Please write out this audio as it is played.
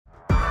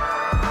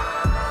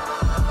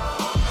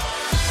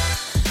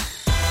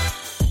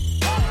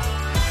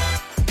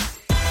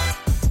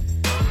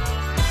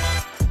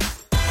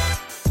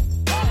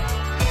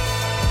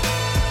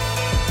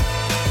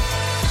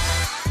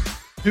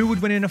who would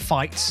win in a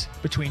fight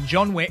between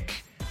John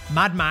Wick,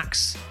 Mad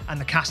Max, and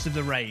the cast of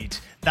The Raid.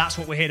 That's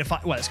what we're here to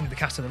fight. Well, it's going to be the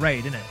cast of The Raid,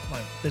 isn't it?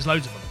 Well, there's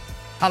loads of them.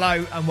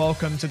 Hello and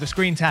welcome to The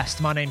Screen Test.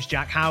 My name's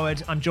Jack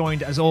Howard. I'm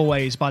joined, as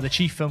always, by the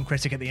chief film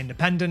critic at The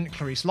Independent,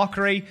 Clarice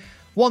Lockery,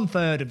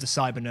 1/3 of the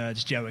Cyber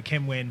Nerds, Joe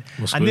Akimwin.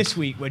 And this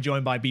week, we're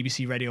joined by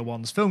BBC Radio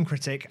 1's film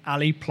critic,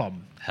 Ali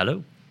Pumb.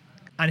 Hello.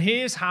 And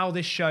here's how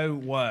this show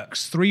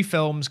works. 3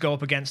 films go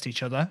up against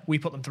each other. We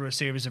put them through a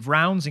series of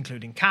rounds,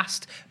 including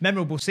cast,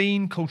 memorable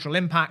scene, cultural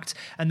impact,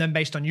 and then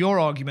based on your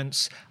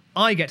arguments,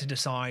 I get to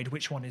decide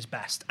which one is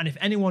best. And if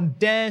anyone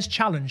dares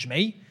challenge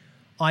me,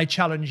 I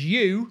challenge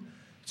you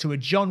to a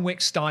John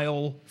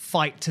Wick-style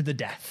fight to the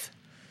death.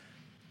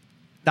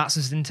 That's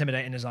as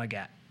intimidating as I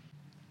get.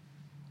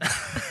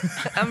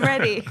 I'm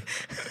ready.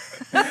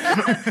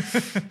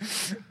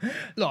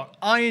 Look,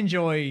 I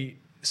enjoy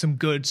some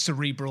good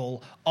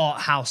cerebral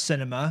art house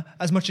cinema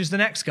as much as the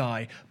next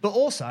guy, but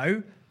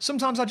also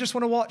sometimes I just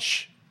want to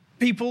watch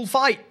people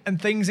fight and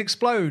things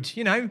explode.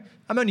 You know,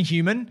 I'm only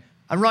human.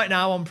 And right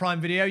now on Prime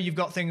Video, you've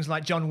got things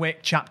like John Wick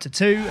Chapter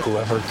 2.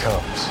 Whoever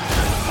comes,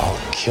 I'll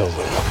kill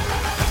them.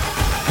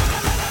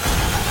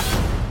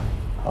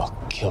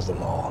 I'll kill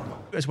them all.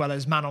 As well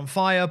as Man on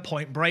Fire,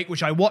 Point Break,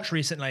 which I watched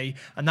recently,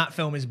 and that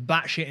film is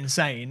batshit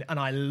insane, and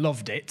I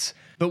loved it.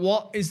 But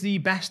what is the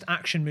best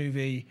action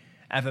movie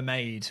ever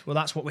made? Well,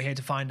 that's what we're here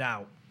to find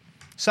out.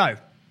 So,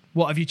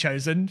 what have you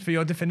chosen for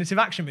your definitive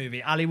action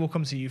movie? Ali, we'll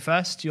come to you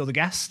first. You're the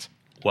guest.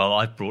 Well,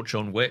 I've brought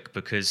John Wick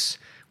because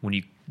when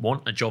you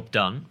want a job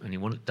done and you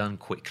want it done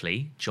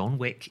quickly, John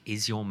Wick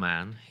is your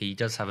man. He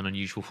does have an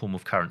unusual form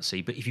of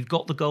currency, but if you've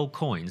got the gold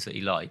coins that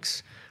he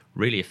likes,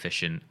 really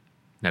efficient,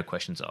 no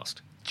questions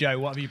asked. Joe,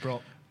 what have you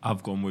brought?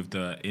 I've gone with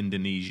the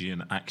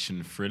Indonesian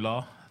action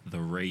thriller, The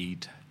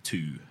Raid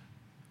 2.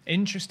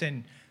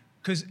 Interesting,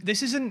 because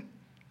this isn't,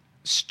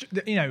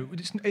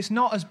 it's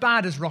not as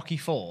bad as Rocky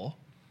 4,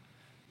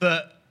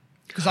 but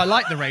because I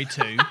like The Raid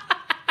 2,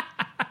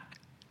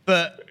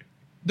 but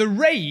The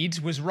Raid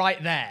was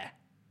right there,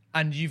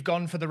 and you've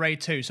gone for The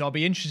Raid 2, so I'll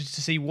be interested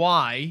to see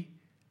why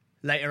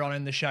later on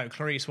in the show.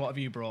 Clarice, what have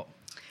you brought?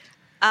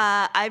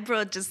 I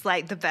brought just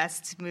like the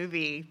best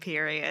movie,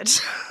 period.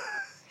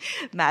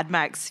 Mad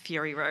Max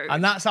Fury Road.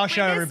 And that's our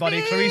show, Witness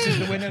everybody. me! Clarice is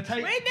the winner.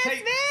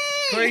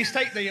 Clarice,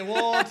 take the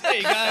award. There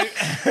you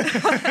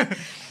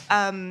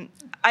go.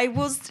 I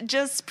will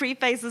just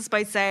preface this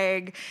by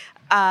saying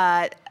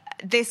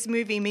this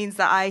movie means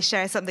that I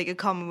share something in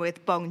common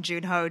with Bong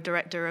Joon-ho,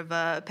 director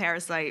of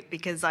Parasite,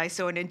 because I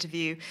saw an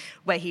interview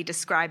where he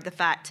described the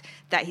fact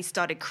that he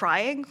started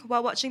crying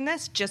while watching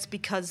this just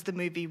because the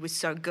movie was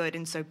so good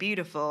and so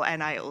beautiful.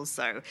 And I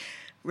also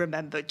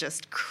remember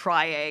just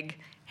crying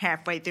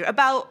halfway through,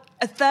 about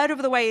a third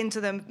of the way into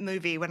the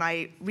movie when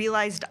I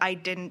realized I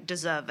didn't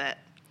deserve it.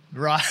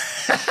 Right.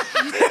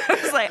 I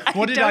was like,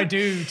 what did I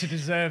do to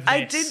deserve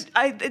this?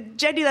 I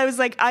genuinely, I was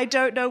like, I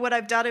don't know what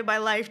I've done in my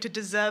life to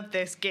deserve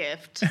this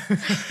gift.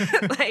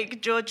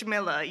 Like, George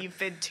Miller, you've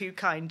been too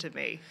kind to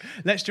me.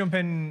 Let's jump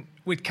in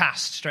with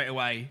cast straight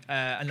away,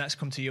 and let's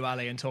come to you,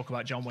 Ali, and talk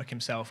about John Wick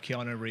himself,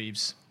 Keanu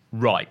Reeves.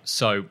 Right,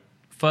 so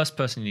first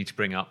person you need to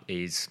bring up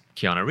is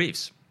Keanu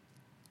Reeves.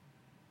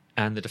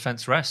 And the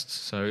defence rests,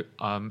 so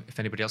if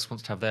anybody else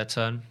wants to have their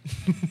turn,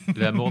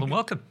 they're more than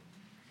welcome.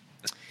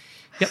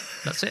 Yep,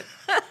 that's it.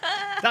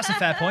 That's a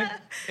fair point.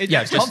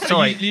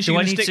 Sorry. Do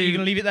I need to? You're going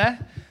to leave it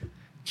there?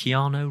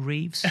 Keanu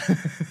Reeves?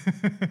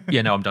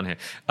 Yeah, no, I'm done here.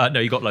 No,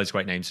 you've got loads of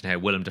great names in here.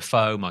 Willem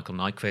Dafoe, Michael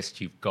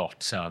Nyqvist. You've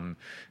got,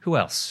 who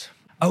else?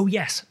 Oh,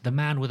 yes, the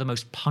man with the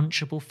most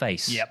punchable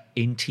face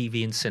in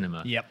TV and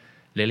cinema. Yep.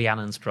 Lily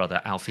Allen's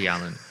brother, Alfie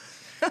Allen.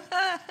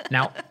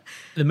 Now,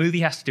 the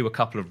movie has to do a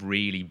couple of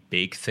really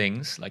big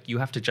things. Like, you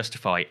have to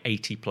justify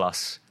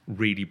 80-plus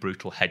really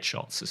brutal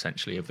headshots,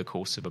 essentially, over the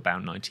course of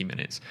about 90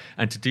 minutes.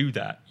 And to do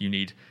that, you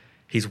need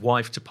his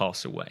wife to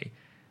pass away,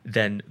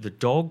 then the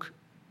dog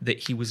that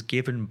he was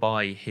given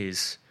by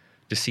his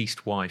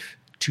deceased wife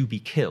to be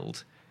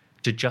killed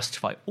to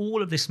justify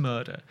all of this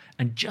murder.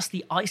 And just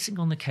the icing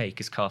on the cake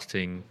is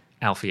casting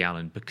Alfie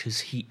Allen, because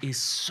he is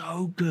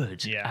so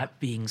good at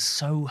being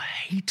so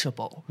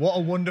hateable. What a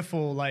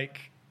wonderful,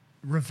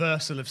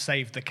 reversal of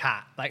Save the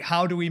Cat. Like,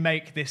 how do we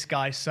make this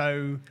guy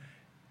so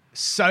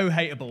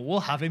hateable?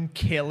 We'll have him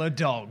kill a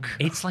dog.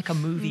 It's like a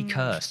movie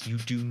curse. You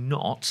do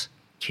not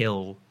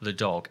kill the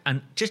dog.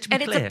 And just to be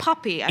clear... And it's a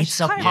puppy. It's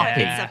a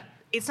puppy.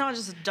 It's not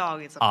just a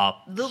dog. It's a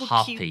little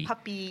puppy. Cute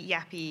puppy,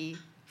 yappy,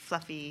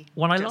 fluffy.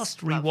 When I last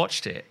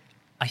rewatched it,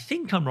 I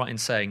think I'm right in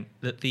saying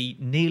that the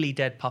nearly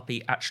dead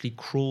puppy actually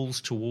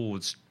crawls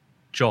towards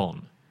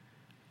John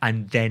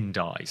and then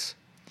dies.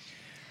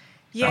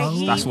 Yeah,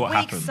 that's what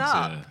wakes happens.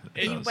 up.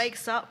 Yeah, he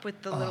wakes up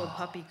with the little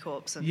puppy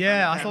corpse. In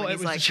Yeah, front of him, I thought and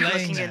it was he's just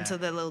laying looking there. into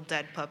the little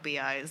dead puppy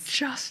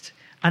eyes.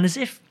 And as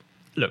if,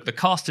 look, the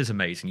cast is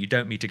amazing. You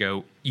don't need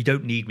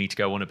me to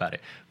go on about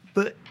it.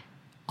 But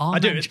I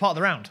do. It's part of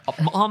the round.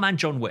 Our man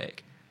John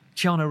Wick,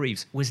 Keanu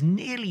Reeves, was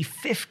nearly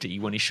 50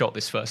 when he shot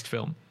this first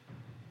film.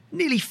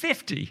 Nearly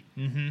 50.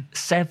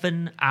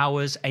 7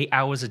 hours, 8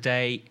 hours a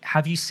day.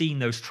 Have you seen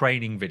those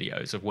training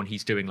videos of when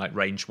he's doing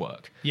range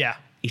work? Yeah.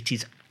 it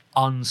is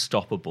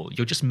unstoppable.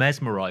 You're just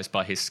mesmerized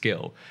by his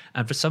skill.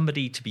 And for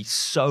somebody to be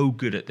so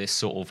good at this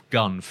sort of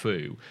gun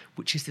fu,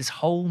 which is this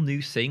whole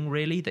new thing,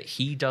 really, that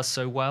he does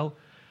so well,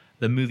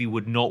 the movie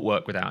would not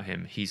work without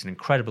him. He's an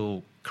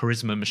incredible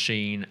charisma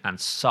machine and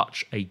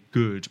such a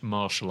good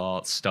martial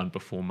arts stunt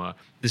performer.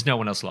 There's no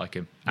one else like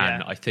him.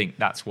 And I think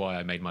that's why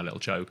I made my little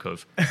joke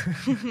of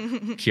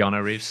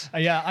Keanu Reeves.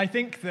 Yeah, I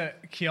think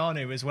that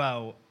Keanu as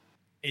well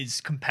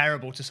is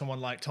comparable to someone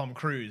like Tom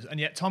Cruise. And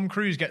yet Tom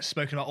Cruise gets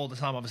spoken about all the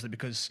time, obviously,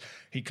 because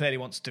he clearly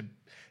wants to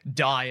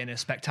die in a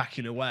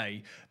spectacular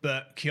way.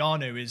 But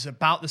Keanu is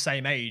about the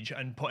same age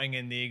and putting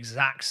in the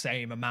exact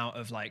same amount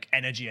of like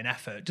energy and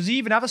effort. Does he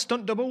even have a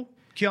stunt double?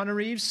 Keanu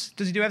Reeves?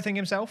 Does he do everything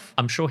himself?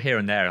 I'm sure here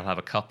and there he'll have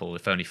a couple,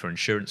 if only for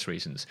insurance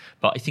reasons.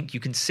 But I think you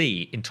can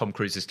see in Tom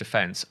Cruise's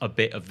defense a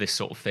bit of this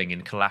sort of thing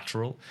in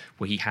Collateral,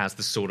 where he has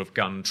the sort of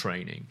gun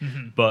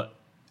training. But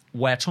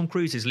where Tom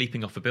Cruise is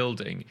leaping off a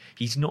building,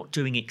 he's not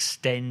doing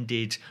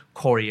extended,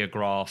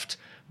 choreographed,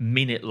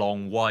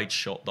 minute-long wide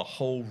shot, the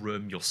whole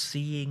room. You're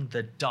seeing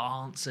the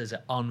dance as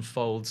it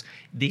unfolds.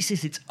 This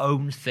is its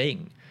own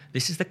thing.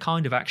 This is the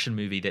kind of action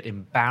movie that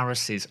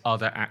embarrasses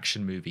other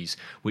action movies,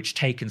 which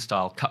Taken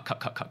style,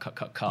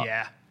 cut.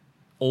 Yeah.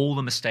 All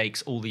the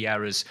mistakes, all the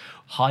errors,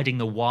 hiding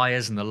the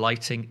wires and the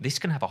lighting. This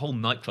can have a whole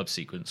nightclub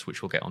sequence,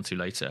 which we'll get onto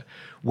later,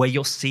 where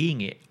you're seeing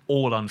it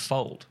all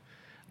unfold.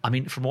 I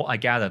mean, from what I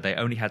gather, they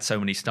only had so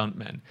many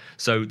stuntmen.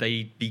 So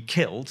they'd be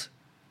killed,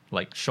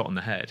 like shot in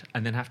the head,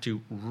 and then have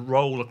to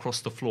roll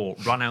across the floor,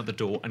 run out the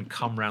door, and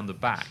come round the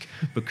back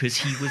because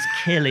he was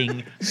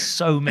killing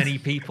so many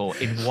people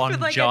in one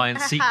With, like, giant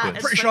a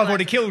sequence. Pretty sure I've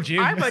already killed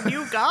you. I'm a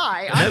new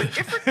guy. I'm a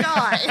different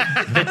guy.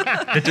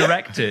 The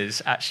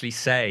directors actually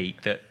say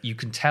that you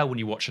can tell when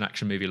you watch an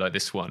action movie like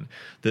this one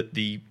that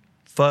the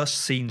first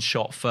scenes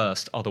shot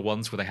first are the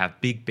ones where they have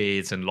big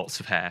beards and lots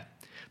of hair,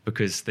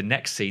 because the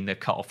next scene they've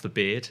cut off the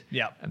beard,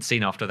 and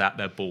scene after that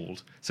they're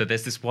bald. So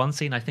there's this one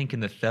scene, I think, in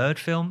the third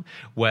film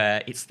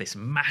where it's this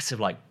massive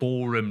like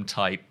ballroom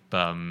type,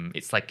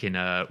 it's like in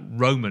a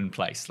Roman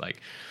place, like,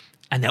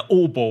 and they're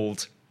all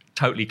bald,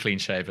 totally clean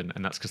shaven,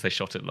 and that's because they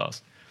shot it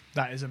last.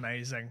 That is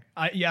amazing.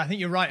 I think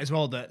you're right as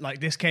well that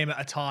like this came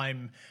at a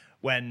time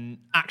when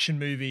action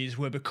movies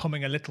were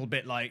becoming a little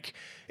bit like,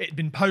 it'd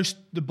been post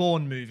the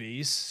Bourne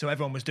movies, so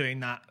everyone was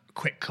doing that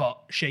quick cut,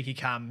 shaky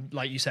cam,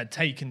 like you said,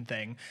 Taken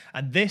thing.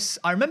 And this,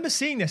 I remember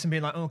seeing this and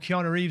being like, oh,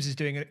 Keanu Reeves is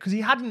doing it, because he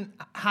hadn't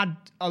had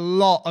a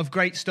lot of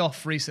great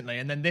stuff recently.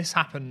 And then this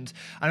happened.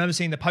 I remember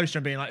seeing the poster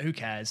and being like, who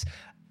cares?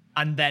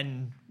 And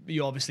then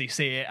you obviously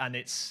see it and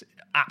it's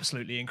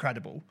absolutely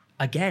incredible.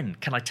 Again,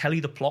 can I tell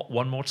you the plot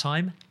one more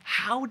time?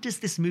 How does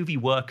this movie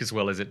work as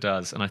well as it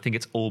does? And I think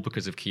it's all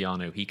because of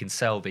Keanu. He can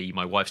sell the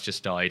 "my wife's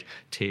just died,"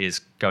 tears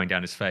going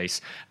down his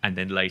face, and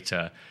then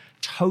later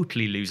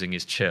totally losing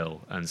his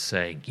chill and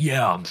saying,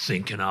 yeah, I'm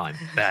thinking I'm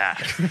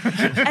back.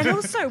 And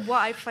also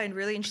what I find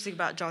really interesting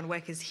about John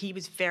Wick is he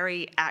was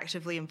very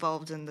actively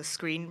involved in the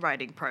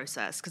screenwriting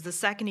process, because the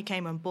second he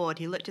came on board,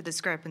 he looked at the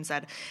script and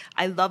said,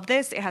 I love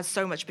this, it has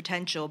so much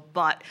potential,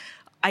 but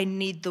I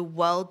need the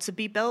world to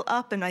be built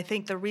up. And I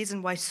think the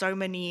reason why so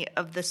many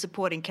of the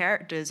supporting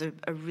characters are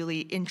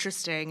really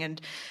interesting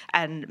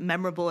and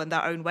memorable in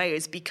their own way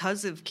is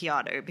because of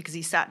Keanu, because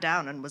he sat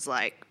down and was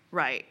like,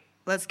 right,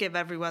 let's give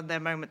everyone their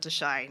moment to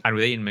shine. And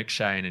with Ian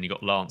McShane, and you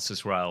got Lance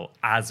as well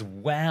as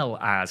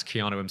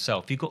Keanu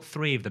himself, you've got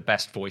three of the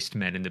best voiced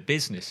men in the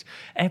business.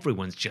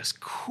 Everyone's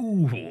just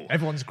cool.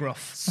 Everyone's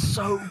gruff.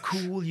 So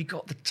cool. You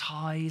got the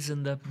ties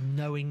and the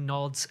knowing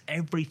nods.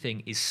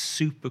 Everything is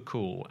super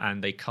cool,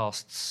 and they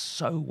cast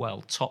so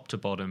well, top to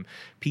bottom.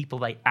 People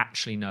they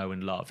actually know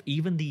and love.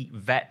 Even the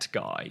vet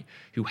guy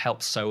who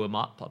helped sew him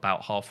up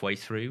about halfway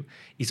through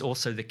is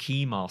also the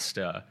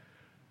keymaster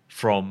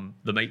from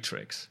The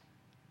Matrix.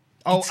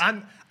 Oh,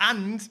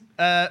 and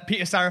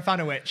Peter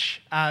Serafinowicz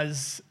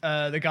as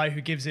the guy who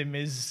gives him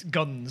his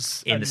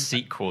guns. In the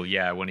sequel,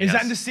 yeah. When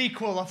that in the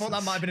sequel? I thought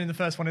that might have been in the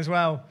first one as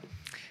well.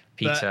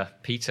 Peter,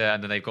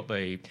 and then they've got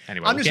the...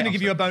 Anyway, I'm just going to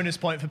give you a bonus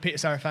point for Peter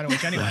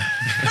Serafinowicz anyway.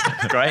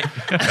 Great.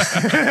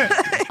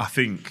 I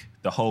think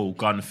the whole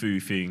gun fu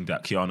thing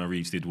that Keanu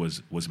Reeves did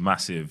was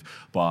massive,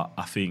 but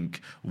I think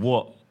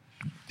what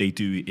they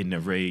do in the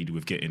raid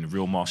with getting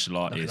real martial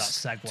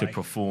artists to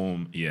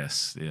perform.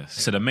 Yes.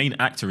 So the main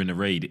actor in the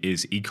raid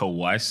is Iko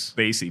Weiss.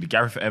 Basically,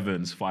 Gareth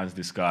Evans finds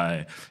this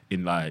guy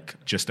in like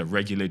just a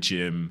regular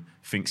gym,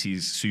 thinks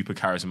he's super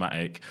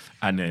charismatic,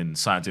 and then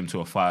signs him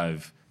to a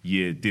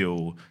 5-year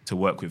deal to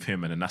work with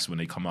him. And then that's when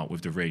they come out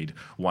with the raid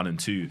 1 and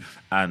 2.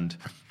 And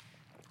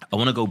I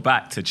want to go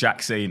back to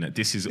Jack saying that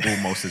this is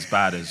almost as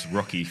bad as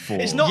Rocky 4.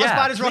 It's not as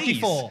bad as Rocky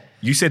 4.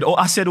 You said,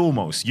 I said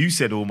almost. You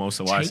said almost,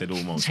 so I said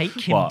almost. Take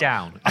him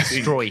down.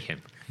 Destroy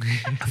him.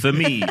 For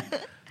me,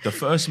 the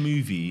first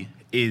movie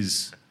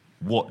is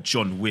what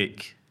John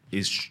Wick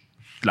is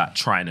like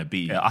trying to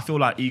be. I feel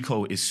like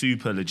Iko is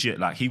super legit.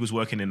 Like he was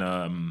working in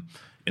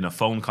a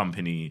phone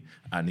company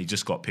and he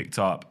just got picked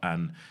up,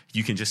 and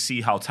you can just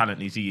see how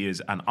talented he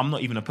is. And I'm not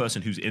even a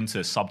person who's into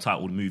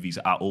subtitled movies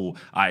at all.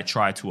 I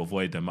try to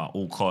avoid them at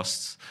all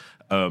costs.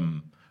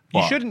 You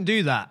shouldn't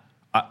do that.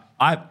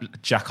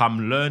 Jack,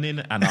 I'm learning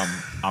and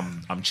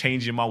I'm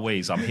changing my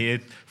ways. I'm here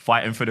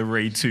fighting for the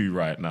Raid 2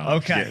 right now.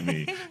 Okay. Get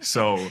me?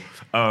 So,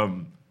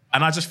 and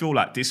I just feel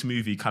like this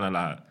movie kind of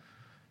like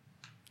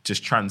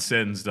just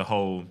transcends the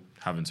whole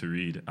having to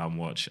read and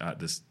watch at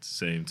the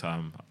same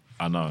time.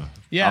 I know.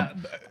 Yeah.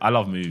 I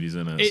love movies,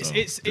 innit?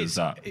 It's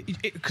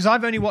because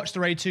I've only watched the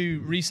Raid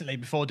 2 recently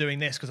before doing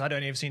this because I'd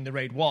only ever seen the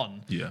Raid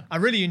 1. Yeah. I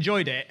really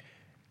enjoyed it.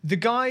 The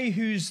guy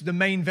who's the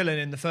main villain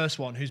in the first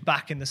one, who's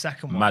back in the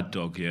second one. Mad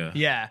Dog, yeah.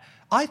 Yeah.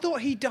 I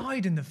thought he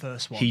died in the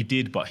first one. He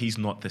did, but he's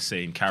not the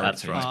same character.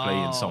 That's right. He's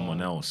playing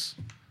someone else.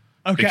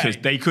 Okay. Because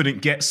they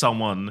couldn't get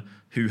someone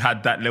who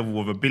had that level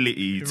of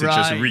ability to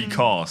just Right.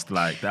 recast.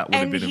 Like, that would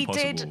have And been he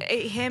impossible. did.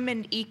 Him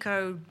and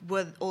Iko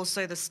were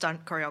also the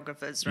stunt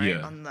choreographers, right?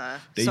 Yeah,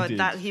 they So did.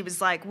 that he was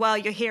like, well,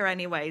 you're here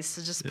anyways,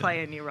 so just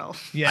play a new role.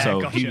 Yeah,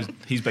 So gotcha.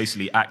 he's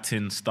basically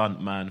acting,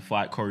 stuntman,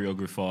 fight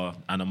choreographer,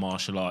 and a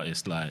martial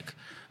artist. Like,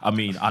 I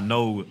mean, I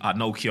know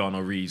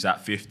Keanu Reeves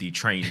at 50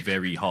 trained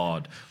very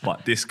hard,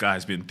 but this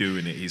guy's been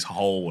doing it his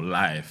whole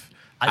life.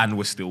 And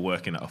we're still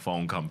working at a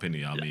phone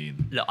company. I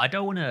mean, Look, I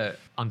don't want to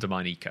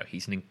undermine Iko.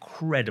 He's an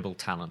incredible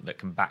talent that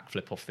can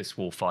backflip off this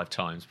wall 5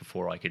 times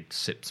before I could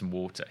sip some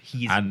water.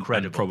 He's and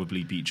incredible.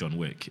 probably beat John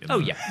Wick. Oh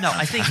yeah, no,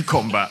 I think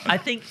combat. I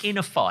think in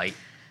a fight,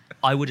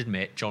 I would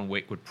admit John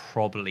Wick would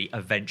probably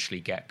eventually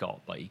get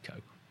got by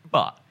Iko,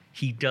 but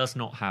he does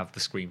not have the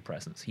screen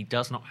presence. He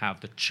does not have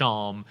the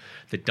charm,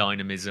 the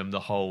dynamism, the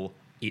whole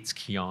 "it's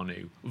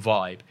Keanu"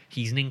 vibe.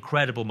 He's an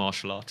incredible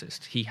martial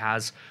artist. He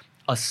has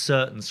a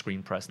certain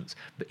screen presence,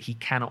 but he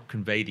cannot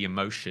convey the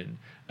emotion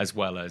as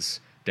well as,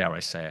 dare I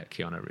say it,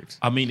 Keanu Reeves.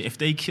 I mean, if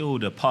they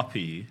killed a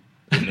puppy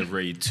in the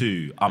Raid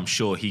 2, I'm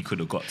sure he could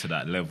have got to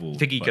that level. I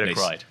think he but could have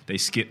cried. They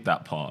skipped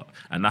that part.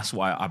 And that's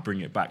why I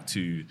bring it back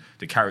to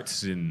the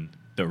characters in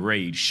the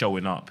Raid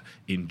showing up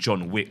in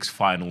John Wick's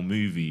final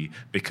movie,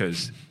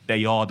 because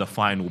they are the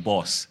final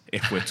boss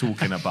if we're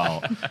talking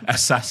about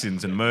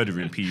assassins and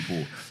murdering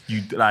people.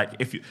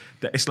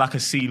 It's like a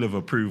seal of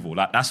approval.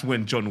 Like, that's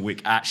when John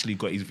Wick actually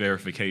got his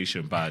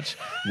verification badge,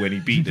 when he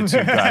beat the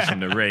 2 guys from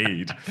the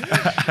Raid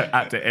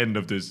at the end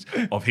of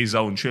his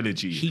own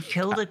trilogy. He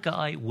killed a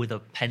guy with a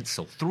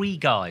pencil. 3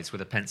 guys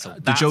with a pencil.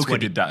 The That's Joker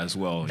when he- did that as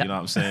well. You know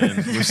what I'm saying?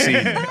 We've seen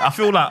it. I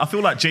feel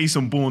like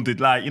Jason Bourne did.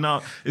 Like, you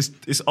know,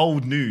 it's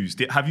old news.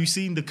 Have you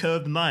seen the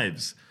curved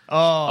knives?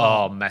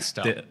 Oh, messed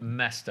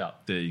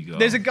up. There you go.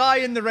 There's a guy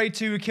in the Raid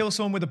 2 who kills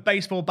someone with a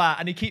baseball bat,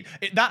 and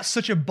that's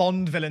such a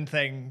Bond villain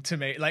thing to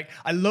me. Like,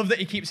 I love that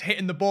he keeps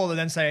hitting the ball and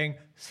then saying,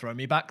 "Throw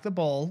me back the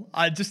ball."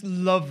 I just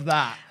love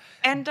that.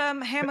 And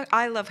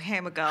I love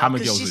Hammer Girl. Hammer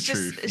 'cause Girl's she's the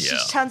truth. She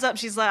Yeah. turns up,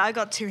 she's like, I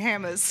got 2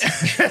 hammers.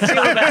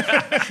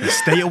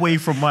 Stay away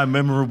from my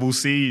memorable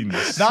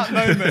scenes. That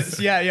moment,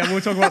 yeah,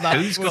 we'll talk about that.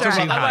 Who's We'll got talk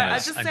two about that. I'm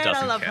hammers just and saying I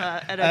doesn't love care?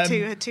 her and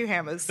her 2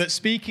 hammers. But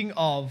speaking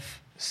of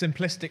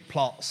simplistic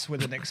plots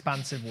with an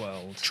expansive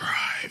world,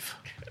 Drive.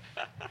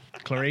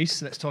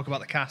 Clarice, let's talk about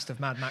the cast of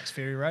Mad Max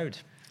Fury Road.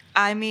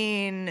 I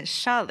mean,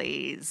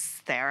 Charlize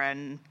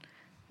Theron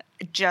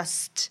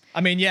just...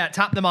 I mean, yeah,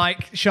 tap the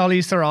mic,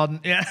 Charlize Theron,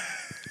 yeah.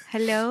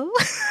 Hello?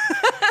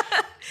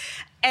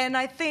 And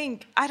I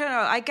think, I don't know,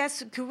 I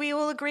guess, could we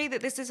all agree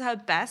that this is her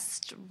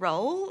best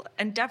role?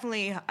 And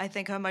definitely, I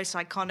think her most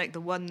iconic,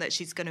 the one that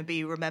she's going to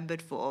be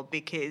remembered for,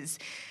 because,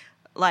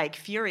 like,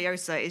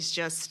 Furiosa is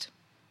just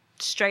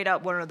straight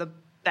up one of the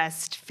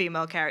best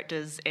female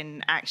characters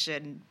in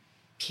action,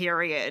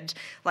 period.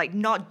 Like,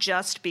 not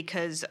just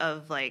because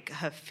of, like,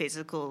 her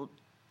physical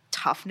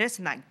toughness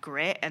and that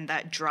grit and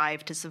that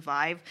drive to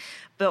survive,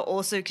 but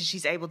also because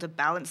she's able to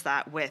balance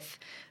that with,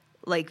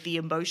 like, the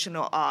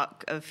emotional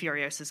arc of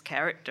Furiosa's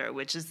character,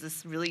 which is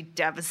this really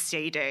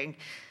devastating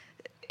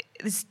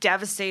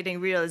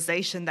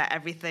realization that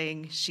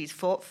everything she's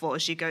fought for,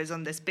 she goes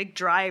on this big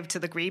drive to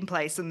the green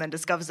place and then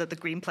discovers that the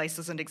green place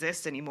doesn't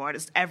exist anymore. And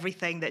it's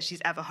everything that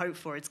she's ever hoped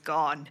for, it's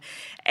gone.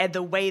 And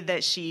the way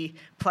that she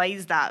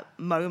plays that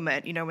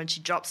moment, you know, when she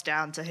drops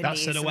down to her That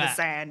knees in the silhouette.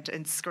 sand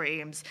and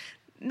screams,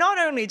 not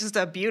only just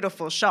a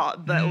beautiful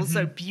shot, but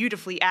also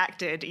beautifully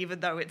acted,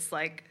 even though it's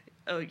like,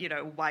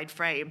 wide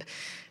frame.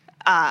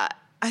 But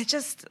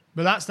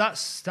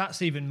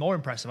that's even more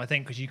impressive, I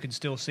think, because you can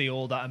still see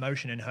all that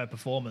emotion in her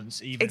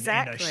performance, even in a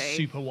Exactly.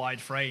 super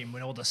wide frame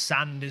when all the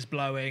sand is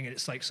blowing. And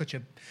it's like such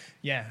a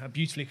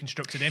beautifully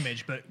constructed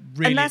image, but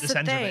really at that's the the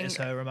center of it thing. is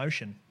her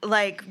emotion.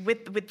 Like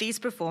with these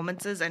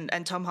performances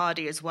and Tom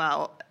Hardy as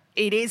well,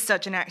 it is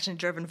such an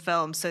action-driven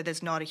film, so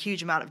there's not a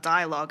huge amount of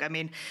dialogue. I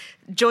mean,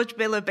 George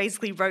Miller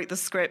basically wrote the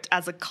script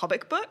as a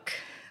comic book.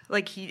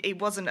 Like, it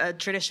wasn't a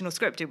traditional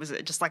script. It was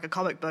just like a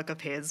comic book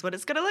of his, what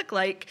it's going to look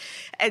like.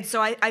 And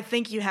so I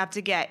think you have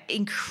to get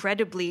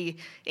incredibly,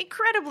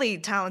 incredibly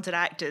talented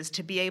actors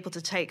to be able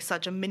to take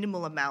such a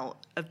minimal amount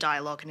of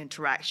dialogue and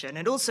interaction.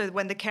 And also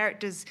when the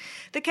characters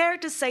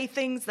say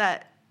things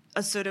that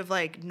are sort of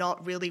like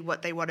not really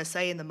what they want to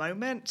say in the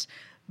moment,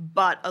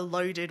 but are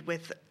loaded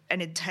with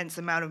an intense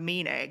amount of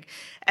meaning.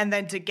 And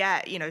then to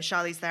get,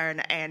 Charlize Theron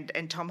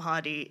and Tom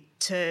Hardy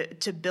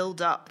to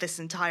build up this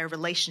entire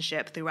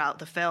relationship throughout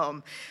the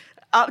film,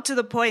 up to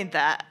the point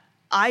that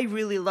I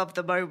really love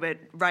the moment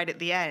right at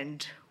the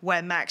end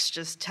where Max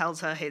just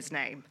tells her his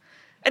name.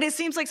 And it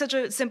seems like such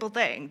a simple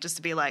thing, just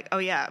to be like, oh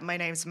yeah, my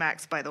name's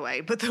Max, by the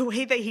way. But the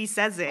way that he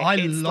says it, I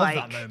it's love like,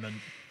 that moment.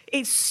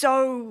 It's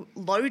so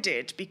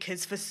loaded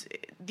because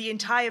the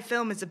entire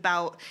film is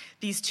about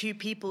these two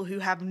people who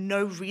have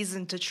no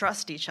reason to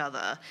trust each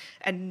other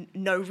and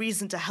no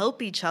reason to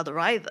help each other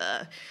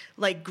either.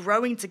 Like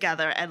growing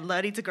together and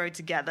learning to grow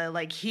together.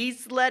 Like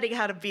he's learning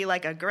how to be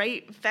like a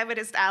great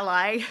feminist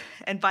ally.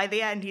 And by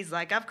the end, he's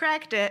like, I've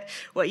cracked it.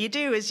 What you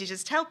do is you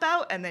just help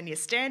out and then you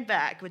stand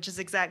back, which is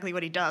exactly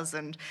what he does.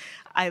 And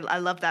I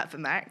love that for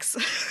Max.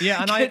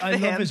 Yeah, and I Good for love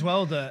him. as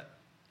well that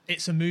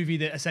it's a movie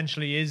that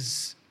essentially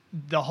is...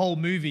 The whole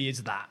movie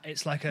is that.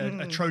 It's like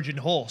a Trojan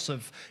horse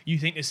of, you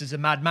think this is a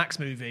Mad Max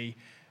movie,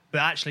 but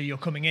actually you're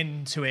coming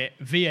into it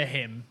via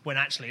him when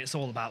actually it's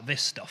all about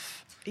this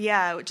stuff.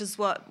 Yeah, which is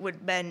what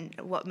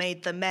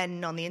made the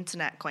men on the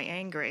internet quite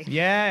angry.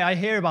 Yeah, I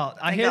hear They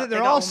that there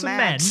got are all some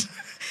mad. men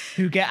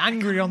who get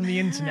angry on the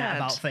internet Mad.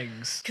 about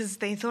things. Because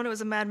they thought it was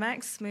a Mad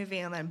Max movie,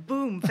 and then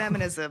boom,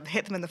 feminism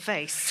hit them in the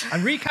face.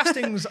 And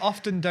recastings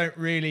often don't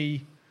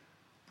really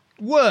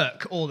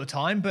work all the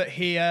time, but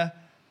here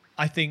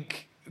I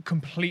think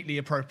completely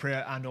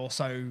appropriate and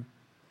also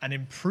an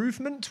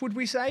improvement, would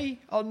we say,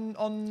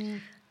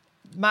 on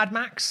Mad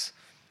Max?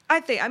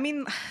 I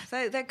mean,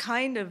 they're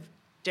kind of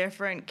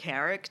different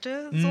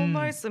characters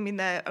almost. I mean,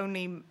 they're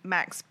only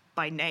Max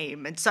by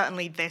name, and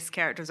certainly this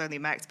character is only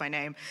Max by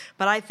name.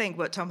 But I think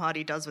what Tom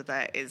Hardy does with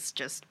that is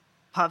just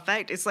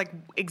perfect. It's like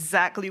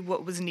exactly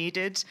what was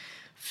needed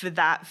for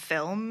that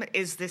film,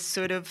 is this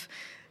sort of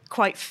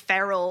quite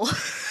feral,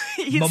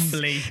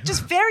 Mumbly.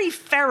 just very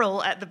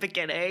feral at the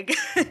beginning,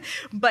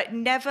 but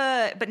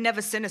never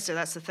sinister.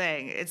 That's the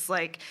thing. It's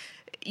like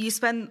you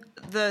spend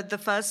the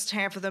first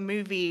half of the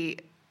movie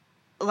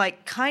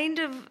like kind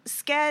of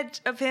scared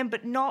of him,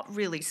 but not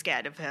really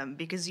scared of him,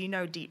 because you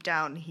know deep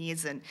down he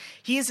isn't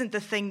the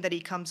thing that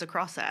he comes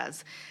across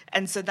as.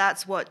 And so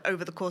that's what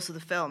over the course of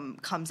the film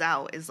comes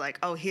out, is like,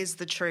 oh, here's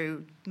the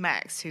true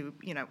Max, who,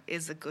 you know,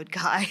 is a good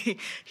guy.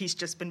 He's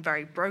just been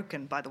very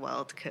broken by the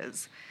world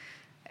because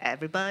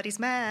everybody's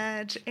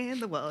mad in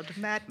the world of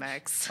Mad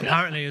Max.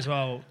 Apparently as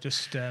well,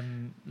 just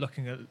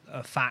looking at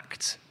a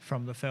fact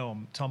from the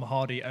film, Tom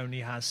Hardy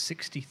only has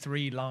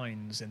 63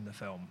 lines in the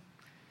film.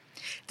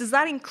 Does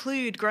that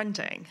include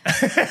grunting?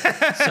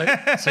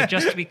 So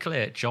just to be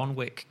clear, John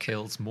Wick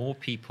kills more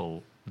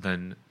people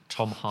than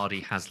Tom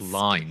Hardy has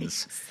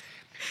lines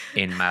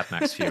in Mad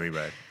Max Fury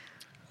Road.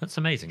 That's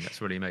amazing.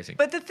 That's really amazing.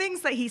 But the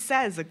things that he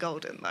says are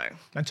golden, though.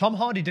 And Tom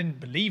Hardy didn't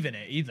believe in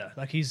it either.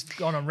 Like, he's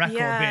gone on record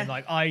Yeah. being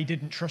like, I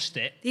didn't trust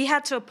it. He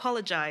had to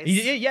apologize.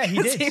 He did. he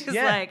was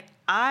Yeah. like,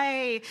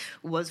 I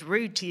was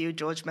rude to you,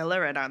 George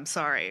Miller, and I'm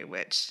sorry,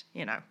 which,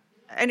 you know.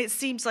 And it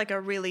seems like a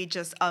really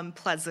just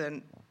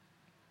unpleasant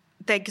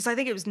thing, because I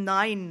think it was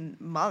 9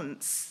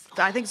 months.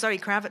 I think Zoe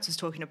Kravitz was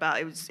talking about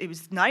it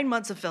was 9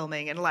 months of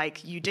filming, and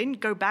like you didn't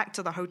go back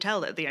to the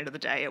hotel at the end of the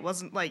day. It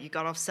wasn't like you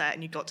got off set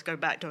and you got to go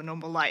back to a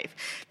normal life.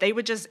 They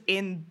were just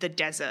in the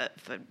desert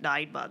for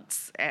 9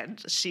 months,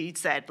 and she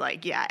said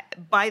like, yeah,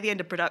 by the end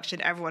of production,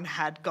 everyone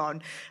had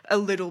gone a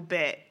little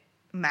bit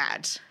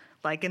mad,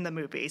 like in the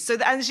movie. So,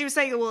 and she was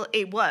saying, well,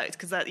 it worked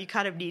because you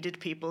kind of needed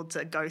people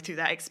to go through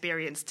that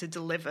experience to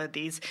deliver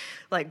these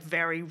like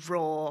very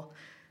raw,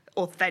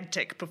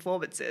 authentic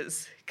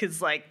performances,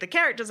 because like the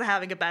characters are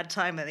having a bad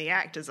time and the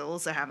actors are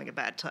also having a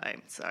bad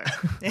time, so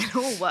it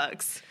all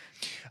works.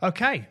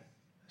 Okay,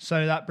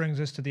 so that brings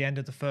us to the end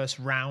of the first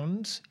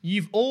round.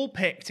 You've all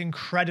picked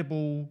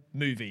incredible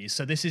movies,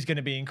 so this is going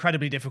to be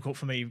incredibly difficult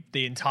for me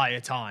the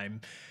entire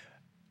time.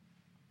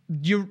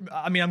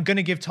 I'm going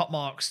to give top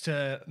marks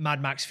to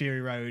Mad Max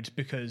Fury Road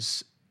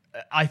because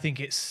I think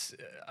it's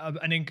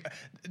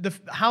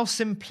how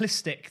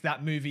simplistic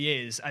that movie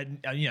is, and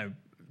you know,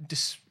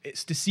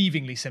 it's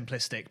deceivingly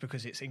simplistic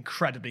because it's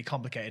incredibly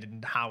complicated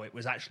in how it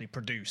was actually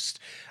produced,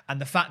 and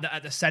the fact that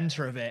at the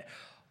center of it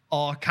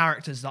are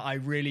characters that I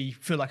really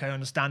feel like I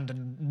understand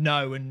and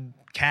know and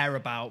care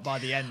about by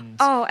the end.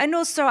 Oh, and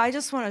also I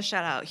just want to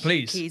shout out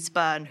Please. Keith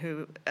Byrne,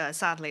 who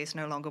sadly is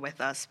no longer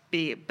with us,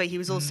 but he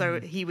was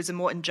also he was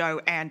Immortan Joe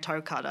and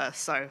Toe Cutter,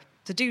 so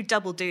to do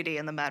double duty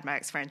in the Mad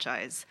Max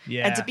franchise,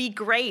 Yeah. and to be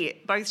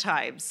great both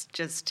times,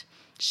 just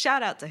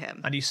shout out to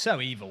him. And he's so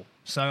evil.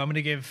 So I'm going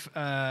to give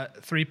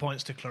 3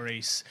 points to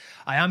Clarice.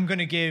 I am going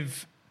to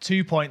give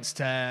 2 points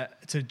to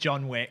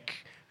John Wick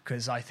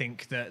because I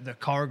think the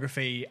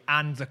choreography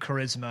and the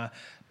charisma.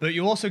 But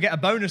you also get a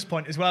bonus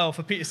point as well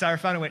for Peter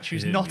Serafinowicz,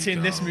 who's Here not we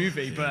in this go.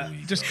 movie, Here but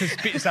we just go. because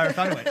Peter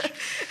Serafinowicz.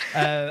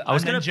 I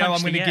was and then going to Joe,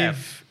 I'm going to give.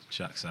 give.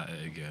 Jack's at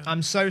it again.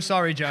 I'm so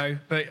sorry, Joe,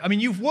 but I mean,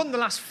 you've won the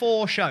last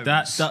 4 shows.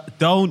 That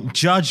don't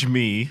judge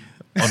me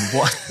on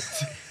what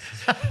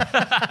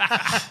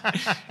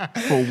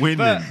for winning.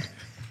 But-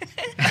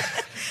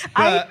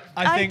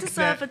 I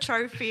deserve a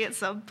trophy at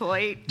some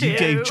point, too. You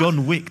gave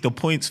John Wick the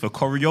points for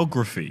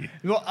choreography.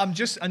 Well, and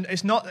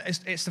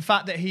it's the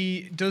fact that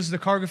he does the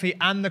choreography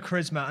and the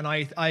charisma, and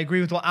I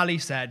agree with what Ali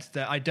said,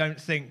 that I don't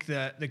think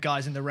that the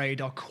guys in the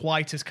Raid are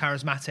quite as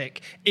charismatic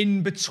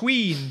in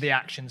between the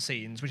action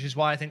scenes, which is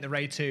why I think the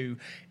Raid 2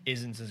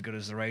 isn't as good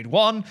as the Raid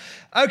 1.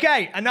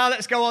 Okay, and now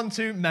let's go on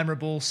to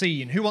memorable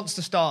scene. Who wants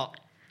to start?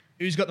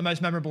 Who's got the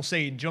most memorable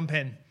scene? Jump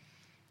in.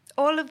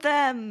 All of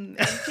them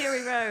in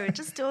Fury Road,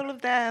 just all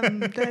of them.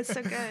 They're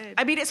so good.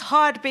 I mean, it's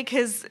hard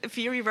because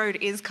Fury Road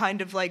is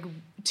kind of like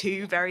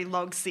 2 very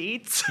long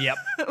scenes. Yep.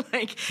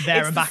 Like there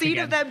it's and the back scene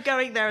again. of them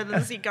going there and then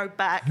the scene go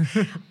back.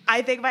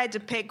 I think if I had to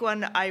pick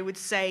one, I would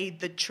say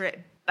the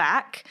trip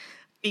back,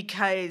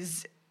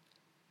 because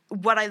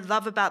what I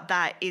love about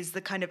that is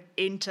the kind of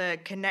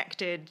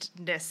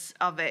interconnectedness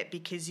of it,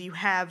 because you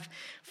have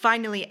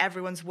finally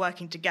everyone's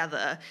working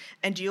together,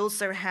 and you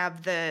also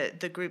have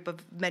the group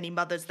of many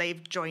mothers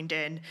they've joined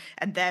in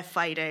and they're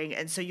fighting,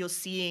 and so you're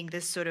seeing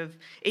this sort of,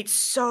 it's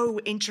so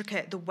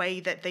intricate the way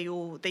that they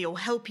all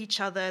help each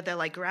other. They're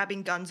like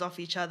grabbing guns off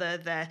each other,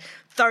 they're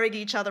throwing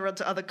each other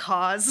onto other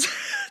cars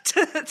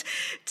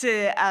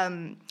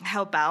to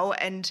help out,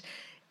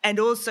 and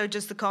also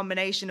just the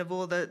combination of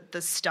all the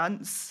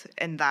stunts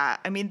in that.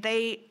 I mean,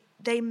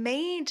 they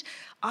made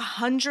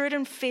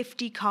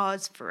 150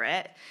 cars for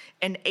it,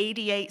 and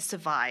 88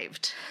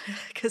 survived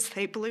because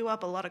they blew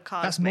up a lot of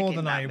cars. That's more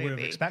than I movie. would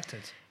have expected.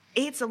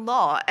 It's a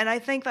lot, and I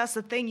think that's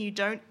the thing. You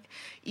don't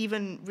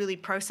even really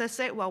process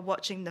it while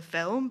watching the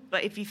film,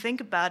 but if you think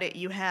about it,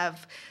 you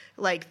have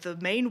like the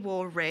main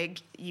war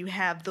rig, you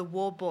have the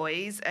war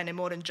boys and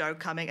Immortan Joe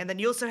coming, and then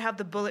you also have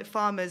the bullet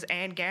farmers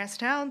and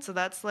Gastown, so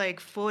that's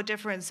like 4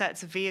 different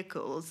sets of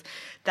vehicles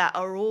that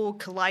are all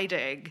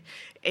colliding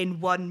in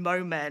one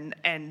moment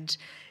and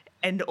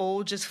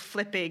all just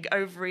flipping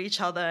over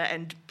each other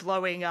and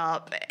blowing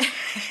up.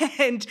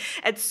 and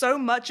so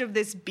much of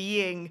this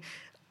being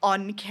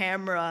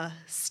on-camera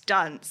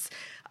stunts.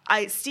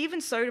 Steven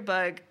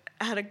Soderbergh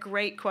had a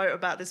great quote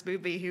about this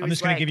movie. I'm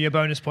just going to give you a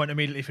bonus point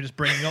immediately for just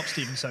bringing up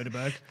Steven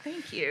Soderbergh.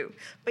 Thank you.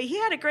 But he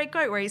had a great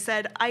quote where he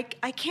said, I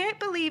can't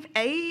believe,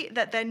 A,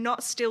 that they're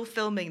not still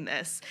filming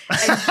this,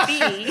 and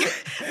B,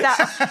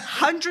 that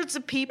hundreds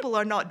of people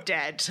are not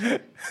dead.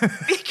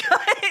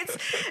 Because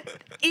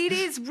it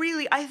is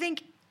really,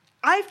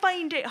 I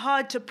find it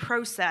hard to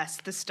process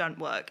the stunt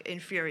work in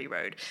Fury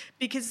Road,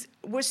 because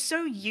we're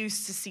so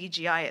used to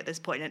CGI at this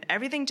point and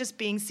everything just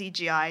being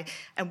CGI,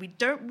 and we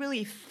don't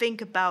really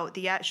think about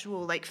the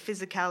actual like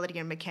physicality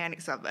and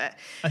mechanics of it.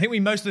 I think we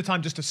most of the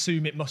time just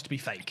assume it must be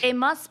fake. It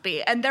must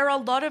be. And there are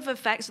a lot of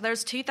effects.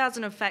 There's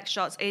 2,000 effect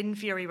shots in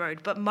Fury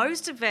Road, but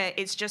most of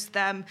it's just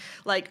them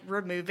like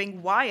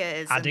removing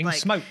wires. Adding and,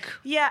 like, smoke.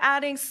 Yeah,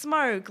 adding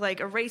smoke, like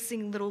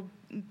erasing little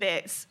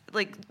bits.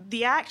 Like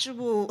the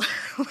actual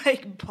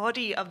like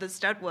body of the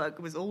stunt work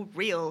was all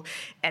real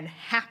and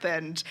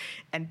happened,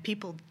 and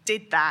people did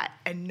that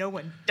and no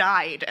one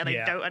died, and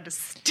I don't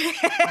understand.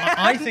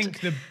 I think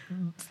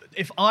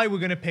if I were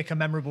going to pick a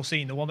memorable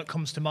scene, the one that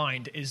comes to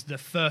mind is the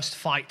first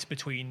fight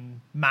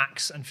between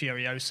Max and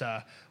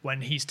Furiosa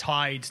when he's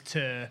tied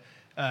to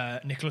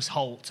Nicholas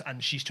Hoult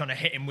and she's trying to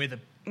hit him with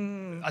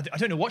I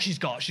don't know what she's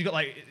got. She's got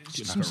like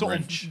some sort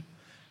wrench.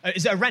 of...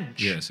 is it a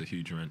wrench? Yeah, it's a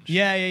huge wrench.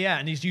 Yeah.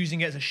 And he's using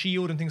it as a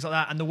shield and things like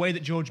that. And the way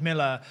that George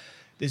Miller,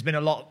 there's been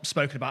a lot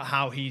spoken about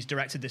how he's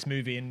directed this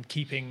movie and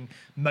keeping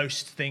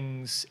most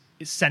things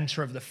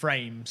center of the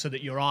frame so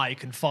that your eye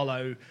can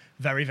follow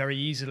very, very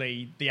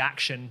easily the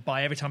action.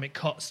 By every time it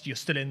cuts,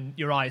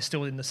 your eye is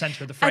still in the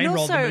center of the frame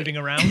rather than moving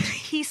around.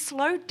 He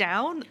slowed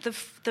down. The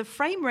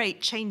frame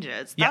rate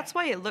changes. Yeah. That's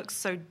why it looks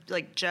so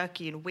like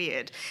jerky and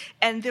weird.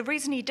 And the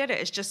reason he did it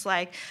is just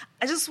like,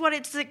 I just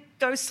wanted to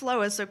go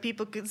slower so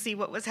people could see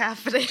what was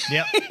happening.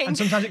 Yeah, and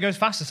sometimes it goes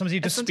faster. Sometimes he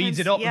just speeds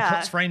it up and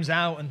cuts frames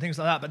out and things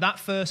like that. But that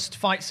first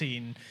fight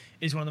scene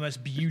is one of the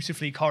most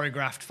beautifully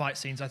choreographed fight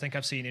scenes I think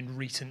I've seen in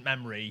recent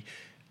memory.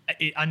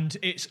 And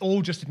it's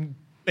all just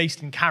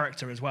based in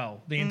character as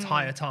well, the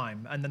entire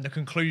time. And then the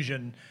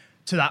conclusion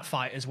to that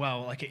fight as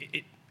well. Like,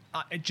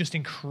 it just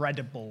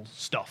incredible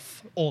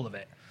stuff, all of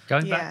it.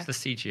 Going back to the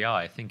CGI,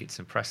 I think it's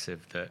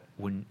impressive that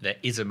when there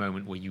is a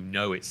moment where you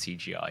know it's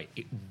CGI,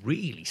 it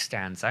really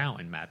stands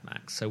out in Mad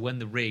Max. So when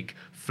the rig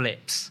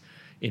flips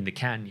in the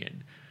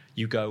canyon,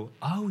 you go,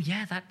 oh,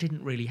 yeah, that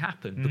didn't really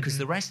happen. Because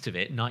the rest of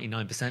it,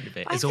 99% of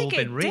it, has all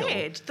been real. I think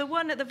it did. The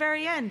one at the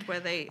very end where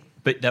they...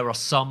 But there are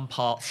some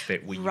parts of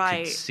it where you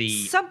can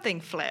see... Something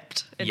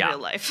flipped in real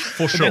life.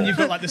 For sure. But then you've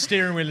got like the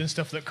steering wheel and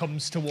stuff that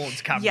comes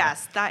towards camera.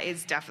 Yes, that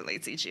is definitely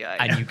CGI.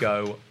 And you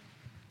go,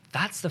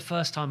 that's the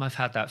first time I've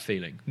had that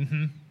feeling.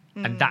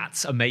 Mm-hmm. And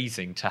that's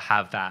amazing to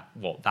have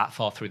that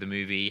far through the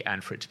movie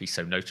and for it to be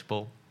so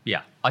notable.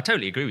 Yeah, I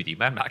totally agree with you.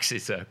 Mad Max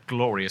is a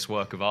glorious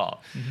work of art.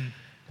 Mm-hmm.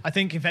 I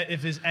think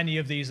if there's any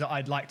of these that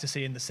I'd like to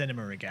see in the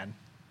cinema again,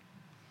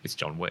 it's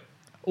John Wick.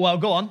 Well,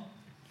 go on.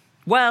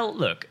 Well,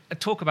 look,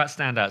 talk about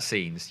standout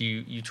scenes.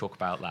 You talk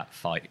about that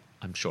fight.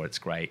 I'm sure it's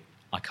great.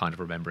 I kind of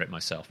remember it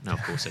myself. No,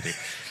 of course I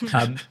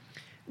do.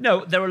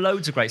 No, there are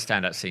loads of great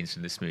standout scenes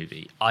in this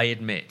movie. I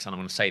admit, and I'm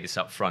going to say this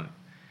up front,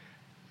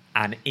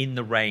 an in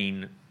the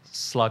rain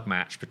slug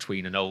match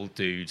between an old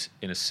dude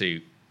in a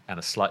suit and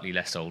a slightly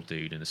less old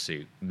dude in a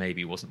suit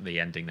maybe wasn't the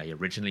ending they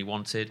originally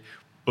wanted,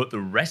 but the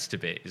rest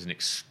of it is an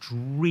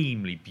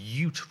extremely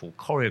beautiful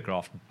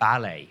choreographed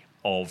ballet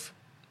of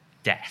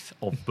death,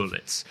 of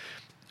bullets.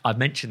 I've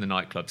mentioned the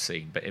nightclub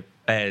scene, but it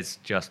bears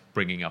just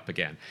bringing up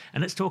again.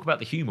 And let's talk about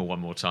the humour one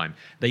more time.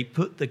 They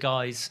put the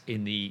guys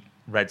in the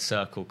Red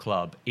Circle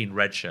Club in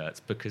red shirts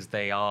because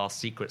they are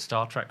secret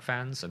Star Trek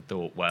fans and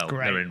thought, well,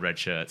 they're in red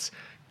shirts,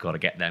 got to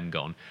get them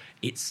gone.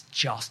 It's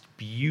just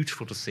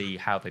beautiful to see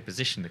how they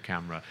position the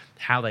camera,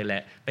 how they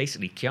let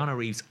basically Keanu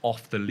Reeves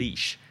off the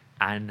leash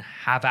and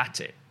have at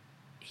it.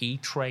 He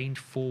trained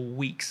for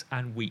weeks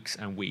and weeks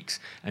and weeks,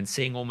 and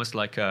seeing almost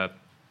like a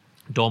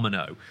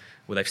domino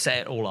where they've set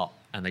it all up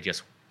and they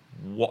just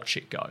watch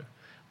it go.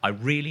 I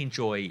really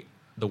enjoy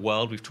the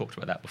world. We've talked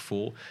about that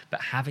before,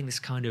 but having this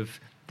kind of,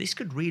 this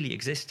could really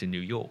exist in New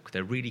York.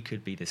 There really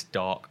could be this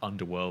dark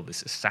underworld,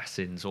 this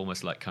assassins,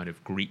 almost like kind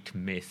of Greek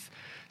myth,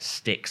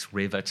 Styx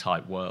River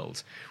type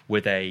world,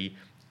 with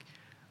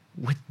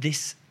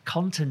this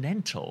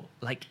continental,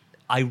 like,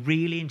 I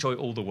really enjoy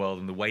all the world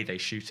and the way they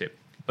shoot it.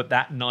 But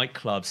that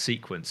nightclub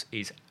sequence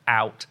is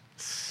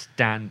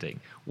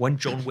outstanding. When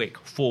John Wick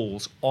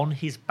falls on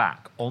his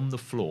back on the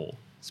floor,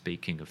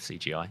 speaking of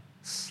CGI,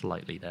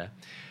 slightly there,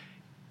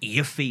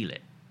 you feel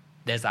it.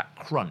 There's that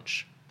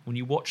crunch. When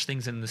you watch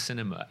things in the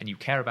cinema and you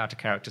care about a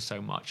character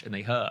so much and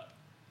they hurt,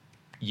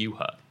 you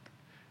hurt.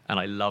 And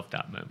I love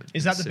that moment.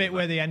 Is that the bit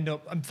where they end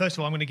up... first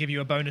of all, I'm going to give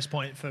you a bonus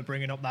point for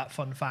bringing up that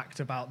fun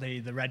fact about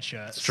the red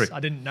shirts. It's true. I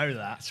didn't know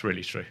that. It's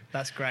really true.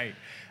 That's great.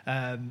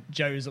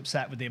 Joe's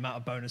upset with the amount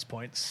of bonus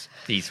points.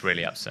 He's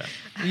really upset.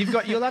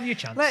 You'll have your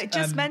chance. Look,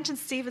 just mention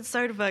Steven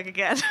Soderbergh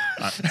again.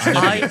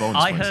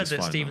 I heard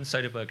that Steven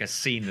Soderbergh has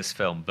seen this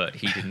film, but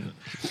he didn't...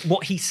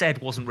 What he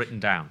said wasn't written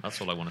down. That's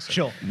all I want to say.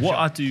 Sure. What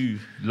I do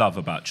love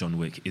about John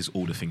Wick is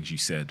all the things you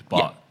said,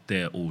 but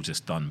they're all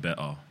just done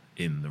better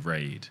in the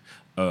Raid.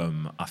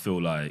 I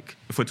feel like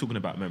if we're talking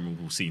about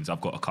memorable scenes,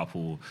 I've got a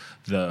couple.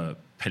 The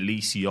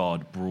police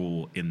yard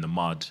brawl in the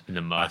mud,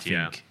 I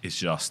think is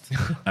just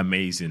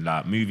amazing.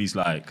 Like movies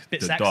like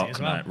The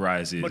Dark Knight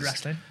Rises Mud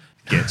wrestling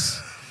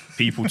gets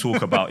people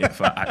talk about it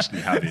for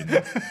actually having.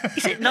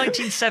 Is it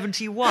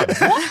 1971?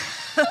 What?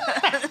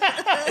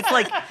 It's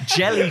like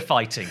jelly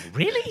fighting.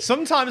 Really?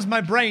 Sometimes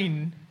my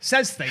brain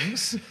says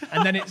things,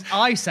 and then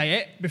I say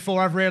it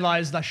before I've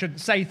realised I shouldn't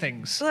say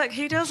things. Look,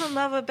 who doesn't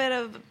love a bit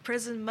of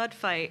prison mud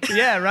fight?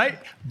 Yeah, right?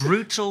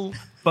 Brutal,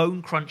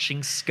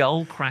 bone-crunching,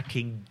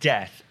 skull-cracking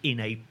death in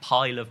a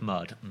pile of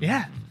mud.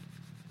 Yeah.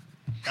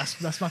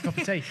 That's my cup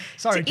of tea.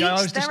 Sorry, Joe, I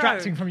was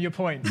distracting from your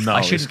point. No, I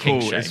shouldn't it's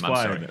cool. shame, It's I'm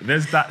fine. sorry.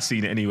 There's that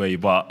scene anyway,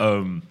 but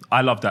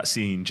I love that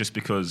scene just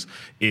because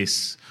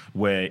it's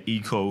where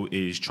Eco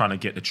is trying to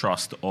get the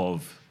trust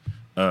of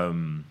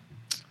the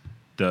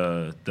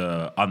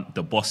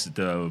boss,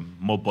 the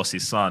mob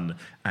boss's son,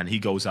 and he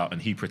goes out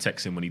and he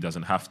protects him when he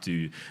doesn't have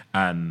to.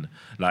 And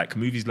like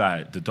movies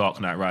like The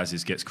Dark Knight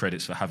Rises gets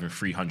credits for having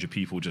 300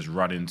 people just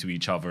run into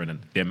each other and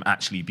them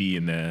actually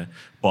being there,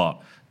 but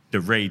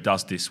The Raid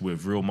does this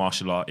with real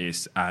martial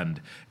artists,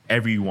 and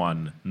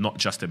everyone, not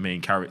just the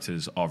main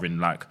characters, are in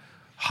like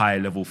high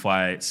level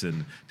fights,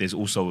 and there's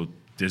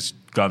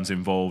guns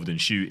involved and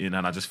shooting,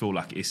 and I just feel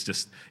like it's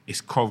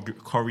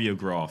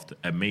choreographed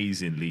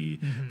amazingly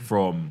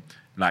from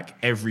like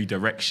every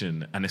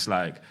direction, and it's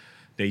like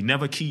they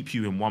never keep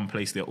you in one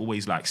place. They're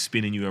always like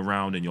spinning you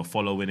around and you're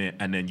following it,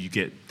 and then you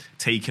get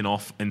taken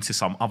off into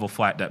some other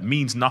fight that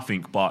means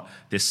nothing, but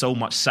there's so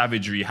much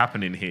savagery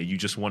happening here. You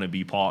just want to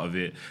be part of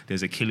it.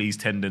 There's Achilles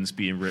tendons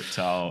being ripped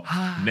out,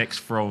 necks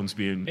thrones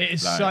being... It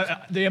is like, so...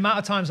 The amount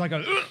of times I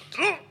go...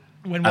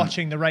 when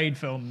watching the Raid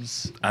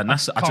films, and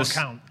that's, I can't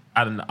count.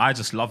 And I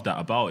just love that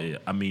about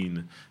it. I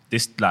mean,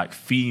 this like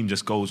theme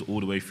just goes all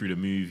the way through the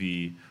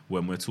movie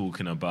when we're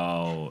talking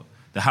about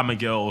the Hammer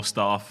Girl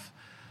stuff.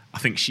 I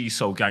think she's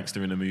so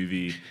gangster in the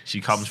movie.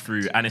 She comes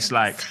through, and it's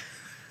like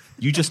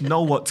you just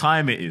know what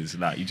time it is.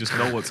 Like you just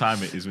know what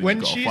time it is when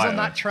you've got she's a fight on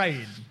her. that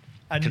train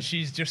and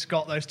she's just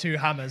got those two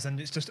hammers, and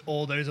it's just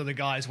all those other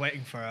guys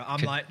waiting for her.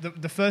 I'm like,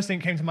 the first thing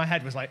that came to my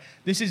head was like,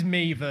 this is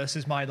me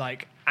versus my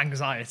like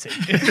anxiety.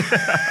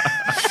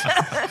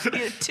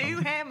 Two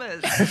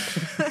hammers.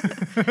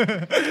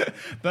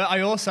 But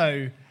I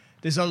also,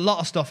 there's a lot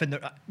of stuff in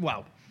the,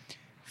 well,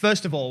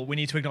 first of all, we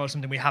need to acknowledge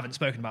something we haven't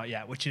spoken about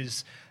yet, which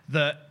is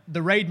that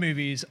the Raid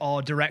movies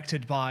are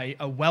directed by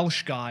a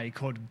Welsh guy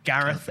called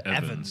Gareth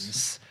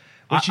Evans.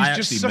 Which is I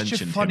just actually such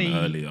a mentioned funny... him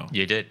earlier.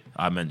 You did.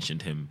 I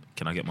mentioned him.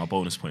 Can I get my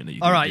bonus point that you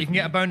All right, didn't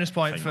you give can get me? a bonus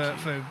point Thank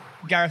for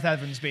Gareth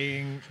Evans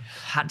being...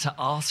 Had to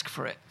ask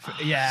for it.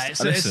 Yeah,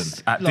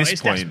 Listen, at this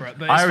it's point, desperate,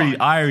 but it's fine.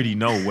 I already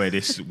know where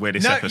this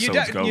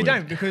episode's going. You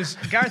don't, because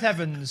Gareth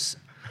Evans...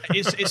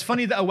 It's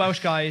funny that a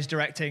Welsh guy is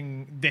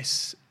directing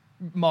this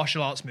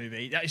martial arts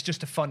movie. That is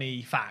just a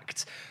funny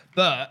fact.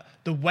 But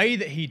the way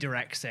that he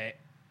directs it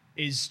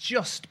is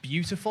just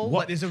beautiful.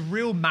 Like there's a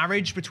real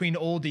marriage between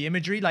all the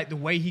imagery, like the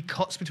way he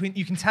cuts between.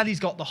 You can tell he's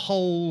got the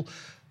whole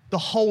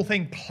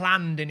thing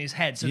planned in his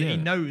head, so that he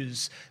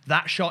knows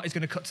that shot is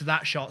going to cut to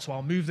that shot. So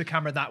I'll move the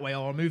camera that way,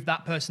 or I'll move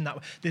that person that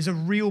way. There's a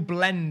real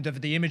blend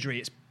of the imagery.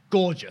 It's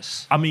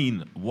gorgeous. I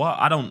mean,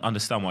 I don't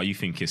understand why you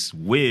think it's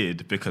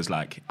weird, because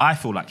like I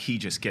feel like he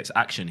just gets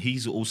action.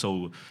 He's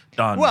also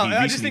done. Well,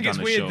 I just think it's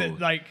weird that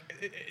like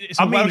it's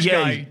a Welsh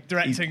guy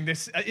directing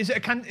this.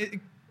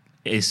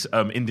 It's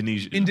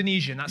Indonesian.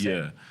 Indonesian, that's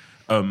it.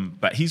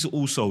 But he's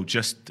also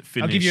just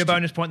finished. I'll give you a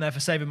bonus point there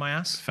for saving my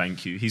ass.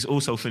 Thank you. He's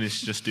also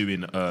finished just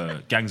doing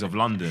Gangs of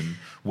London,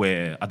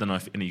 where I don't know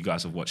if any of you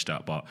guys have watched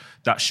that, but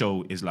that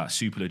show is like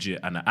super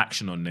legit, and the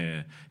action on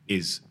there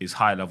is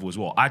high level as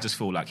well. I just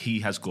feel like he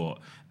has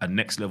got a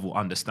next level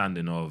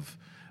understanding of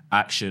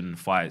action,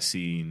 fight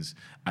scenes,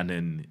 and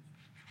then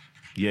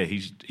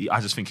I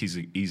just think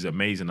he's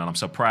amazing, and I'm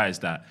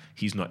surprised that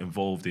he's not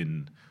involved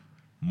in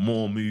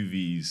more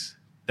movies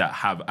that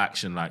have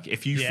action. Like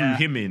if you threw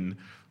him in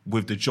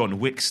with the John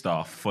Wick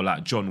stuff for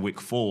like John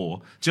Wick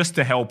 4, just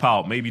to help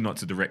out, maybe not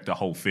to direct the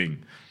whole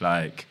thing,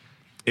 like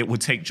it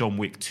would take John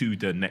Wick to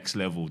the next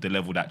level, the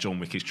level that John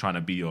Wick is trying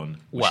to be on,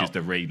 which is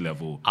the raid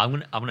level.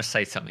 I'm gonna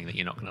say something that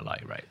you're not gonna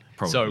like, right?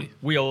 Probably. So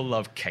we all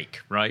love cake,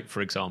 right?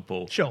 For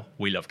example, sure,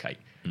 we love cake.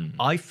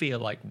 I feel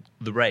like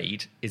the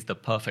raid is the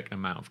perfect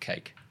amount of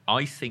cake.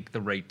 I think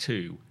the raid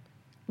 2,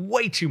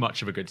 way too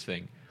much of a good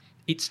thing.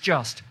 It's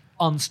just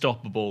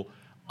unstoppable,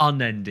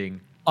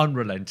 unending,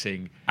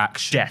 unrelenting,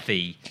 action,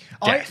 deathy,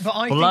 death,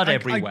 blood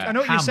everywhere, I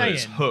know what hammers, you're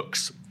saying.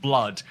 hooks,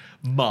 blood,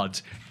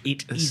 mud.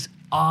 It is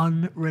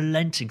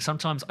unrelenting.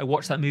 Sometimes I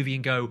watch that movie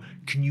and go,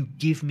 can you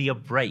give me a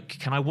break?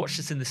 Can I watch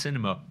this in the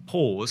cinema,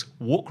 pause,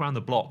 walk around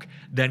the block,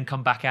 then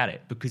come back at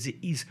it? Because it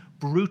is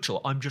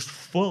brutal. I'm just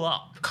full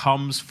up.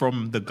 Comes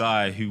from the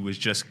guy who was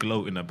just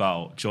gloating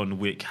about John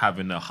Wick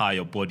having a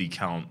higher body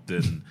count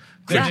than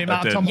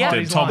Tom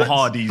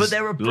Hardy's. But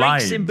there are breaks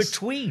lines in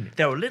between.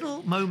 There are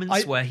little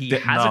moments where he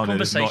has a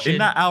conversation. In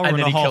that hour and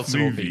a half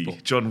movie,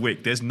 John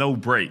Wick, there's no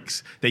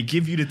breaks. They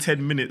give you the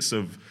 10 minutes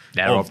of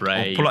plot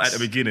at the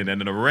beginning,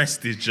 and then the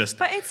rest is just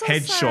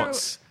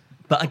headshots.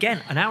 But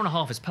again, an hour and a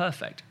half is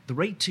perfect. The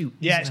Raid 2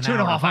 it's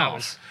 2.5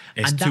 hours.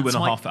 It's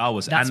 2.5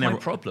 hours. That's and my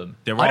problem.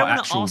 There I are don't want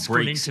to actual ask for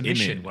an breaks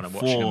intermission when I'm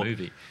watching a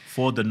movie.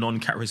 For the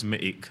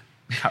non-charismatic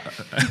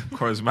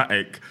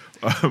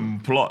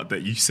plot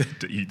that you said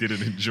that you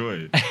didn't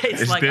enjoy.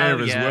 It's like, there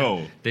as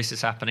well. This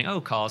is happening.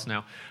 Oh, cars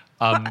now.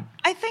 But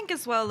I think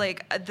as well,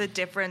 like the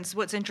difference.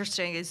 What's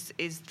interesting is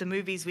the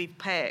movies we've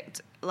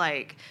picked,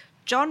 like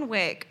John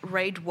Wick,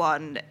 Raid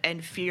 1,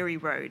 and Fury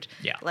Road.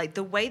 Yeah. Like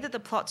the way that the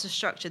plots are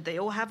structured, they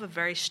all have a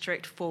very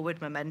strict forward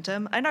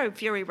momentum. I know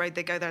Fury Road,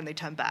 they go there and they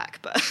turn back,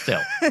 but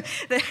still. And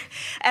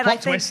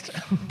plot twist.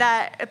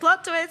 That a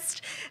plot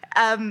twist.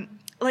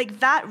 Like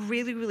that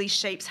really, really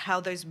shapes how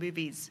those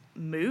movies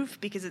move,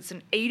 because it's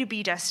an A to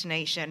B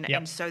destination,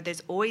 and so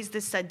there's always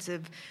this sense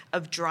of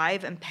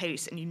drive and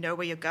pace, and you know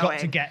where you're going. Got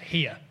to get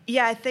here.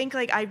 Yeah, I think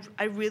like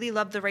I really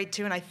love the Raid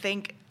 2, and I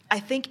think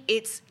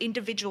its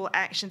individual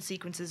action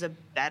sequences are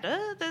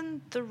better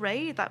than the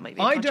Raid. That might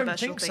be a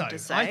controversial thing to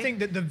say. I think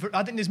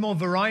there's more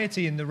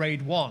variety in the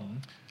Raid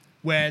 1,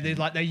 where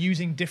they're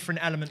using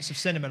different elements of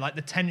cinema, like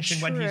the tension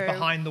when he's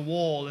behind the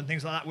wall and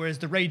things like that. Whereas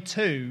the Raid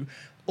 2,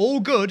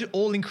 all good,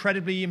 all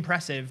incredibly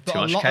impressive, but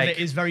a lot of it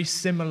is very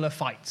similar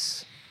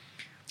fights.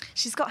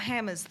 She's got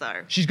hammers,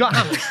 though. She's got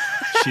hammers.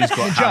 She's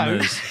got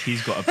hammers.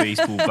 He's got a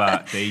baseball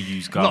bat. They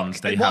use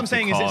guns. Look, what I'm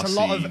saying is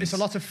it's a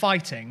lot of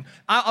fighting.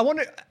 I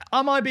wonder,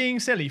 am I being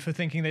silly for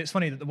thinking that it's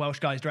funny that the Welsh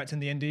guy is directing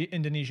the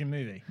Indonesian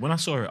movie? When I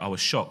saw it, I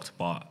was shocked,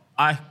 but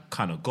I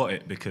kind of got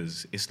it,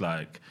 because it's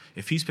like,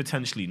 if he's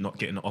potentially not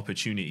getting the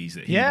opportunities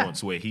that he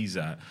wants where he's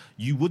at,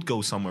 you would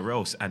go somewhere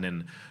else. And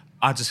then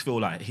I just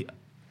feel like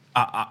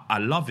I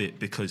love it,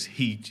 because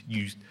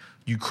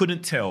you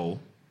couldn't tell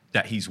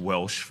that he's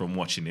Welsh from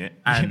watching it,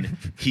 and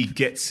he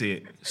gets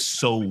it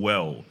so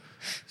well.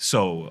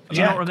 So do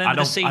you not remember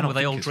the scene where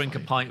they all drink a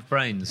pint of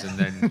brains and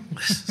then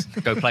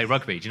go play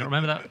rugby? Do you not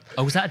remember that?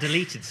 Oh, was that a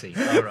deleted scene?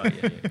 Oh, right,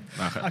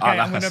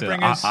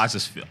 yeah.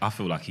 I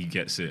feel like he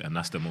gets it, and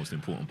that's the most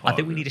important part. I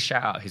think we need to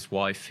shout out his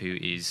wife, who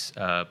is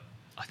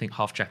I think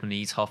half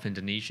Japanese, half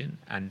Indonesian,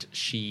 and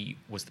she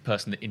was the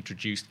person that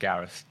introduced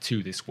Gareth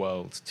to this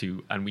world.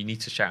 And we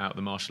need to shout out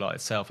the martial art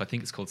itself. I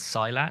think it's called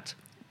Silat.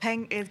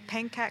 Is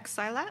Pencak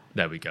Silat?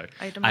 There we go.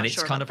 And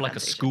it's kind of like a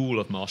school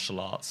of martial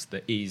arts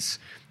that is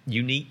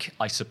unique,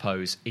 I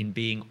suppose, in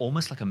being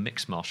almost like a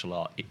mixed martial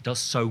art. It does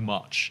so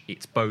much.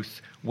 It's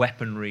both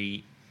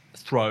weaponry,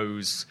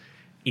 throws,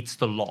 it's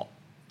the lot.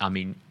 I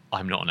mean,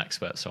 I'm not an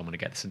expert, so I'm going to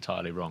get this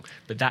entirely wrong.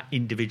 But that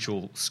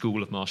individual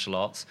school of martial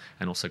arts,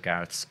 and also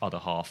Gareth's other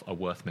half, are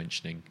worth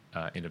mentioning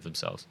in of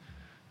themselves.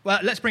 Well,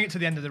 let's bring it to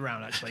the end of the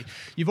round, actually.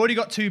 You've already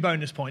got 2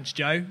 bonus points,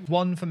 Joe.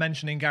 1 for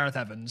mentioning Gareth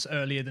Evans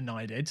earlier than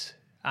I did,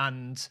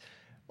 and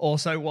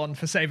also 1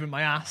 for saving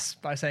my ass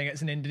by saying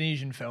it's an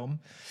Indonesian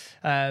film.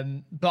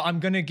 But I'm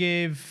only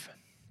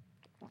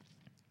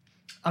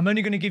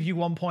going to give you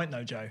 1 point,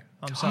 though, Joe.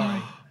 I'm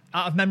sorry.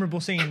 out of memorable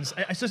scenes,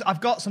 it's just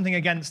I've got something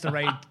against the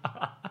Raid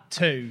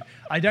 2.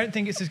 I don't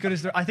think it's as good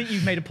as I think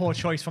you've made a poor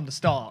choice from the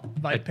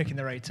start by picking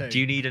the Raid 2. Do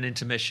you need an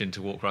intermission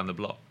to walk around the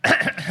block?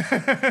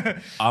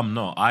 I'm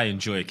not. I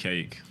enjoy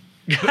cake.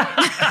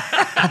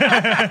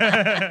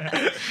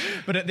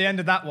 But at the end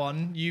of that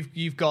one,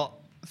 you've got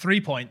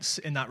 3 points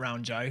in that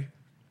round, Joe,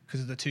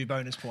 because of the 2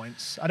 bonus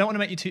points. I don't want to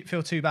make you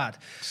feel too bad.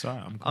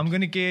 Sorry, I'm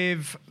going to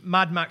give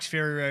Mad Max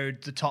Fury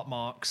Road the top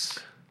marks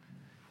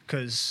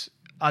because,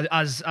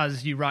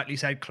 as you rightly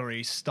said,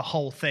 Clarice, the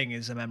whole thing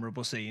is a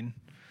memorable scene.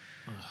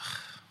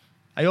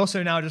 I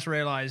also now just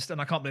realised, and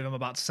I can't believe I'm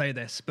about to say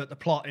this, but the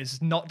plot is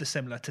not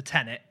dissimilar to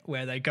Tenet,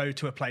 where they go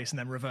to a place and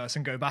then reverse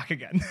and go back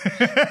again.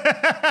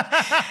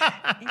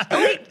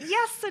 Wait,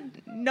 yes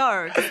and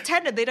no. Because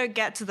Tenet, they don't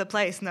get to the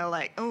place and they're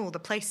like, oh, the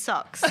place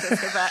sucks.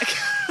 Let's go back.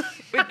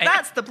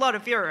 That's the plot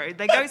of Fury Road.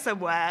 They go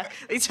somewhere,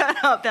 they turn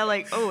up, they're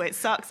like, oh, it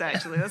sucks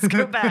actually, let's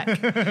go back.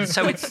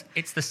 So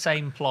it's the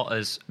same plot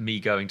as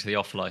me going to the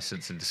off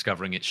license and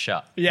discovering it's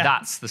shut. Yeah.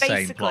 That's the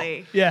same plot.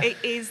 Basically, Yeah. it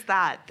is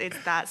that.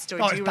 It's that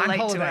story. Oh, Do it's you bank relate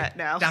holiday. to it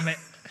now? Damn it.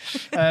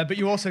 But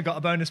you also got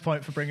a bonus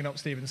point for bringing up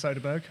Steven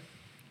Soderbergh.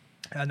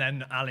 And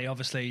then, Ali,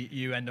 obviously,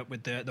 you end up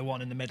with the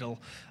one in the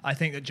middle. I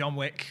think that John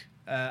Wick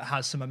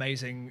has some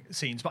amazing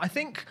scenes. But I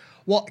think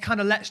what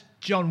kind of lets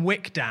John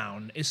Wick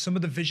down is some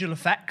of the visual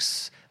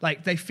effects.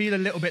 Like, they feel a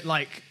little bit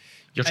like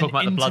You're talking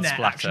about the blood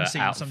internet action splatter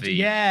scene out of the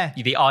Yeah.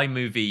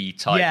 iMovie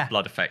type Yeah.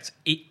 blood effects.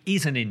 It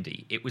is an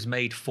indie. It was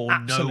made for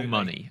Absolutely. no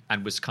money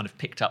and was kind of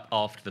picked up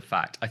after the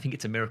fact. I think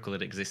it's a miracle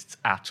it exists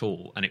at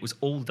all. And it was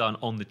all done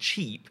on the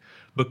cheap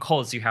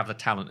because you have the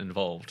talent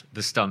involved,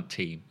 the stunt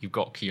team, you've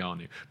got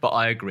Keanu. But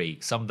I agree,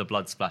 some of the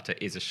blood splatter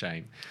is a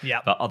shame.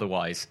 Yeah. But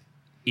otherwise,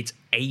 it's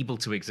able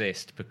to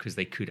exist because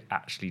they could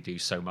actually do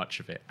so much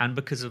of it. And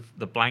because of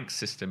the blank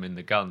system in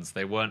the guns,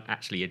 they weren't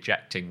actually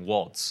ejecting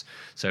wads.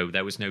 So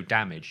there was no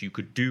damage. You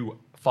could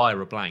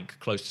fire a blank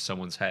close to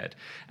someone's head.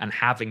 And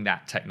having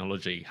that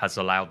technology has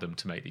allowed them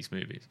to make these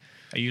movies.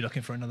 Are you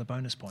looking for another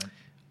bonus point?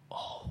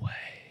 Always.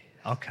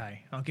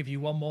 Okay, I'll give you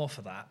one more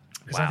for that.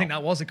 Because Wow. I think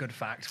that was a good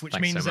fact, which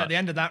Thanks means so at the much.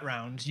 end of that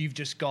round, you've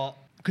just got,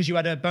 because you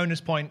had a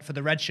bonus point for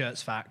the red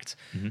shirts fact,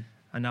 and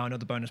now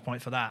another bonus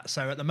point for that.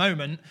 So at the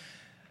moment,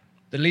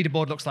 the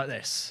leaderboard looks like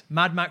this.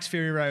 Mad Max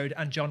Fury Road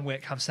and John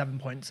Wick have 7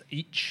 points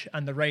each,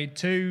 and the Raid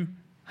 2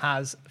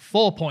 has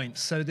 4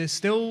 points. So there's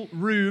still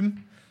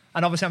room.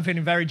 And obviously, I'm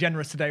feeling very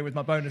generous today with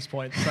my bonus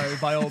points. So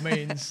by all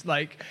means,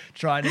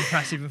 try and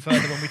impress even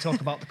further when we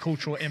talk about the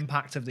cultural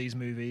impact of these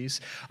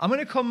movies. I'm going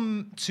to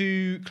come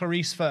to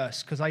Clarice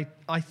first because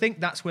I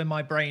think that's where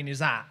my brain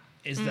is at.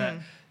 That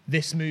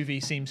this movie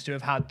seems to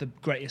have had the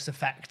greatest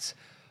effect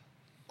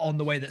on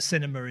the way that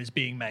cinema is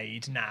being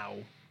made now.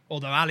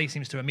 Although Ali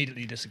seems to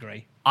immediately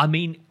disagree. I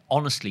mean,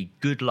 honestly,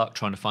 good luck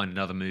trying to find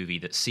another movie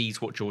that sees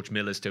what George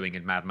Miller's doing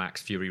in Mad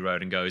Max Fury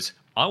Road and goes,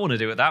 I want to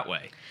do it that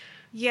way.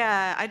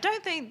 Yeah, I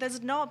don't think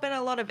there's not been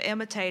a lot of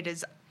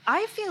imitators.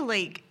 I feel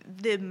like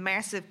the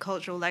massive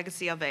cultural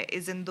legacy of it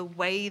is in the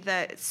way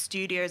that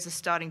studios are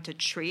starting to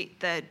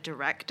treat their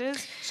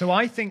directors. So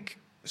I think,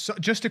 so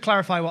just to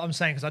clarify what I'm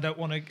saying, because I don't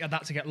want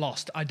that to get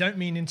lost, I don't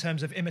mean in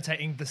terms of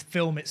imitating the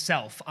film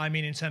itself. I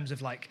mean in terms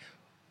of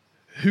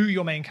who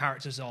your main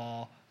characters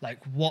are,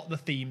 what the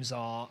themes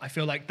are. I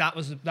feel like that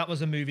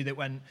was a movie that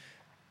went,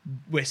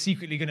 we're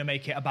secretly going to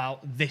make it about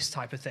this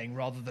type of thing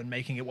rather than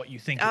making it what you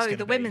think it's going to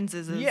be. Oh, the women's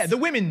is. Yeah, the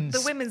women's.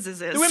 The women's is.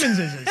 The women's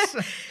is.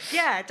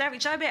 Yeah, David,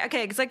 chime in.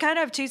 Okay, because I kind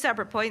of have 2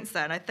 separate points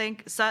then. I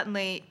think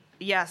certainly,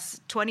 yes,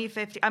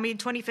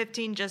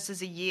 2015 just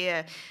as a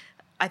year,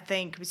 I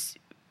think was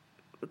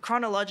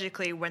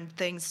chronologically when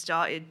things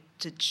started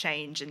to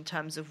change in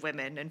terms of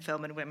women in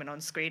film and women on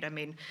screen. I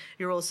mean,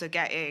 you're also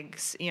getting,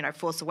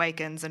 Force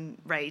Awakens and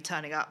Rey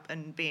turning up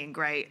and being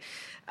great.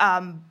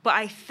 But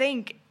I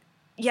think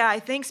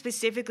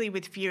specifically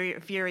with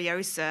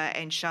Furiosa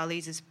and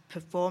Charlize's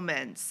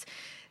performance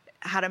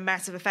had a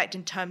massive effect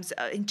in terms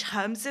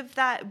of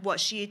that, what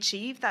she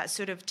achieved, that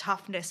sort of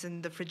toughness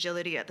and the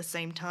fragility at the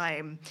same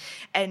time,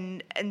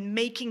 and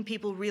making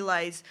people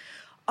realize,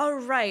 oh,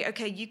 right,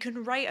 okay, you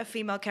can write a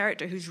female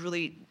character who's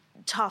really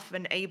tough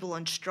and able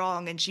and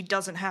strong, and she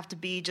doesn't have to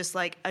be just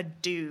like a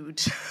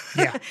dude.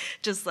 Yeah.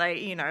 Just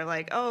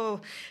oh,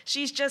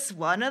 she's just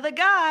one of the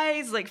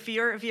guys.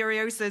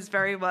 Furiosa is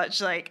very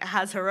much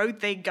has her own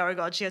thing going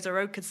on. She has her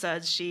own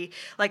concerns. She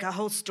her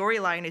whole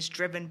storyline is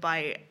driven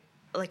by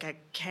a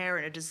care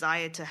and a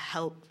desire to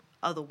help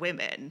other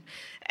women.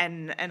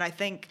 And I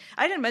think,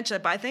 I didn't mention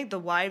it, but I think the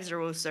wives are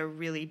also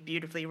really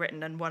beautifully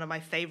written, and one of my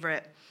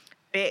favorite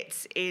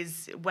bit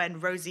is when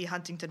Rosie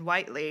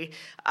Huntington-Whiteley,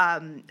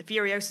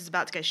 Furiosa's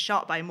about to get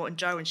shot by Morton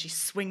Joe, and she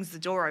swings the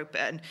door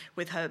open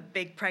with her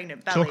big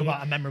pregnant belly. Talk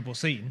about a memorable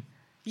scene.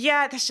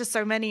 Yeah, there's just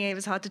so many. It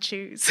was hard to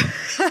choose.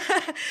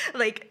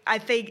 I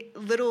think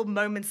little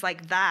moments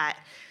like that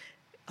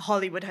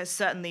Hollywood has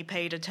certainly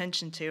paid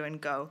attention to and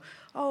go,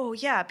 oh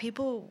yeah,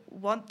 people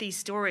want these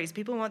stories.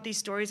 People want these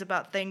stories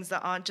about things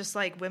that aren't just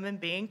like women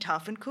being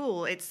tough and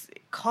cool. It's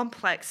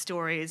complex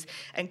stories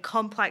and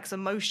complex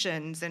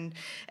emotions and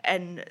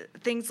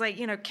things like,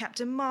 you know,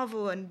 Captain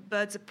Marvel and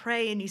Birds of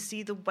Prey, and you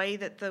see the way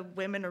that the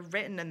women are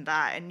written in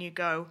that, and you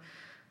go,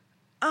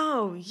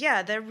 oh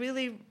yeah, they're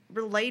really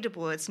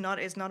relatable. It's not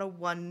a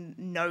one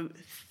note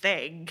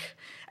thing.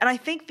 And I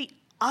think the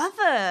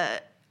other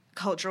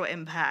cultural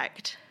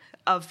impact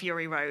of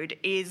Fury Road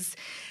is,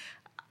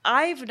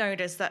 I've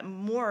noticed that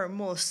more and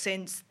more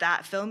since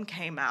that film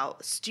came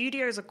out,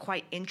 studios are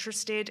quite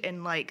interested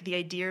in like the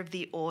idea of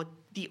the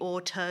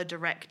auteur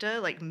director,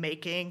 like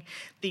making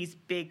these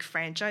big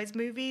franchise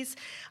movies.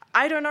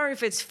 I don't know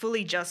if it's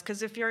fully just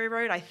because of Fury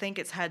Road. I think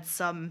it's had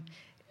some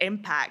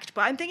impact,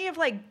 but I'm thinking of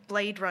like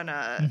Blade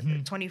Runner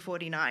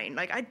 2049.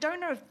 Like, I don't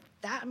know if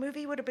that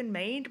movie would have been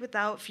made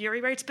without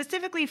Fury Road,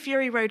 specifically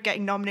Fury Road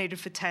getting nominated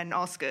for 10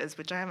 Oscars,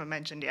 which I haven't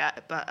mentioned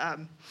yet, but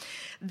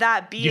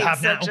that being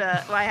such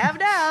a... Well, I have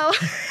now.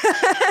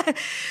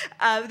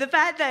 The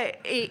fact that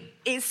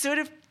it sort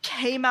of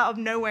came out of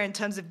nowhere in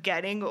terms of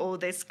getting all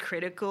this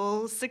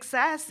critical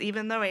success,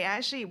 even though it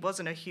actually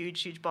wasn't a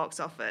huge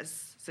box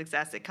office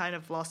success. It kind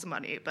of lost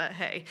money, but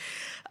hey.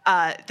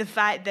 The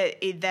fact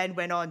that it then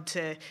went on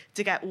to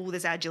get all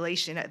this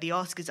adulation at the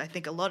Oscars, I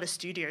think a lot of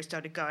studios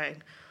started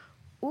going,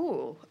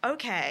 ooh,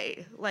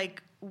 okay,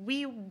 like,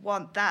 we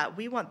want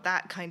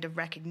that kind of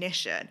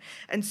recognition.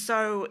 And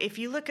so if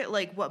you look at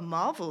like what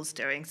Marvel's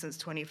doing since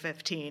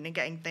 2015 and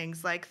getting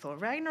things like Thor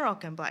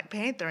Ragnarok and Black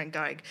Panther and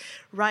going,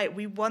 right,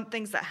 we want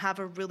things that have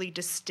a really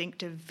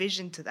distinctive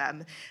vision to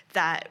them,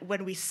 that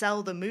when we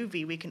sell the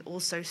movie, we can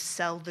also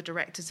sell the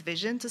director's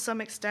vision to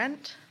some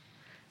extent.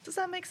 Does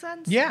that make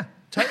sense? Yeah,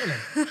 totally.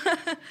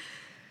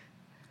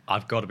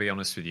 I've got to be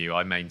honest with you.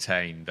 I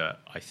maintain that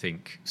I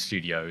think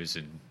studios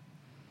and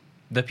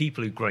the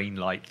people who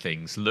greenlight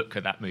things look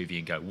at that movie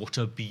and go, what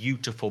a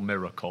beautiful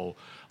miracle.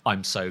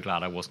 I'm so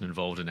glad I wasn't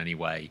involved in any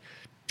way.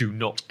 Do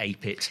not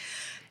ape it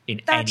in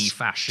any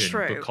fashion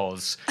true.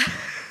 Because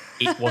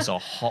it was a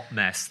hot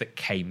mess that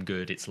came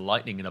good. It's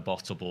lightning in a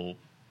bottle.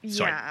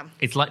 Sorry,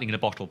 it's lightning in a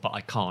bottle, but I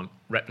can't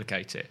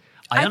replicate it.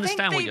 I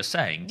understand what you're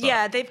saying. But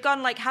yeah, they've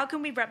gone like, how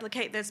can we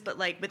replicate this, but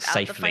like without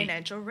safely. the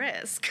financial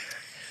risk?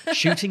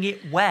 Shooting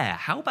it where?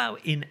 How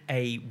about in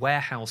a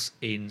warehouse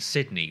in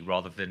Sydney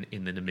rather than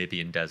in the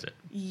Namibian desert?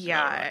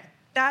 Yeah,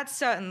 that's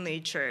certainly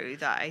true,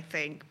 that I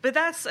think. But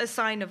that's a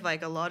sign of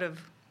like a lot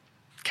of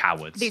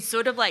cowards. these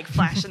sort of like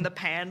flash in the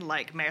pan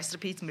like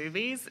masterpiece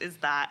movies, is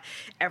that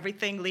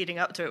everything leading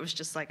up to it was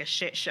just like a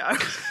shit show.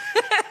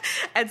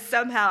 And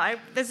somehow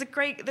there's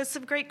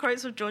some great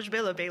quotes from George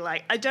Miller being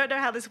like, I don't know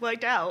how this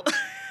worked out.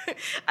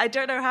 I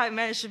don't know how it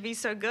managed to be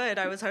so good.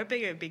 I was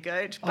hoping it would be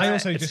good. I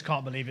also just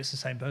can't believe it's the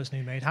same person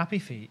who made Happy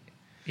Feet.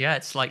 Yeah,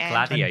 it's like And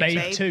Gladiator. And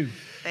Babe 2.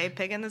 Babe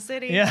Pig in the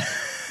City. Yeah.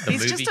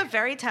 He's just a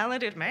very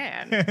talented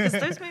man. Because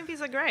those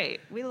movies are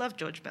great. We love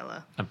George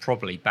Miller. And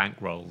probably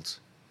bankrolled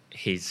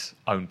his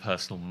own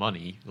personal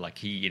money, like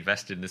he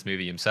invested in this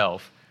movie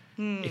himself.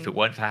 If it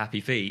weren't for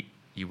Happy Feet,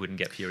 you wouldn't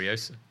get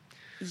Furiosa.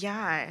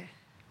 Yeah.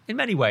 In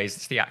many ways,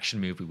 it's the action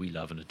movie we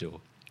love and adore.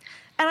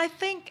 And I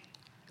think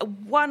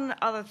one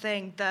other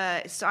thing,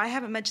 so I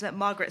haven't mentioned that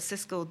Margaret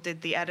Siskel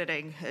did the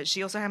editing.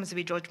 She also happens to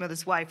be George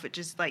Miller's wife, which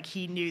is like,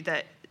 he knew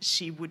that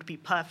she would be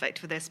perfect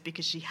for this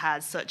because she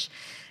has such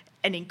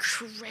an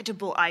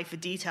incredible eye for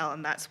detail,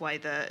 and that's why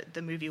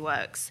the movie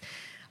works.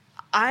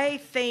 I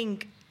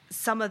think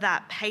some of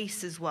that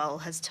pace as well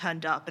has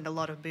turned up in a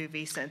lot of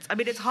movies since. I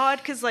mean, it's hard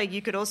because like you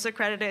could also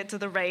credit it to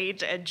The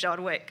Raid and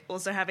John Wick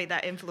also having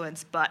that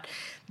influence, but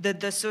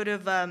the sort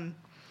of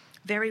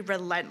very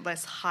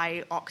relentless,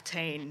 high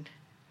octane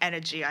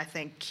energy, I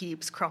think,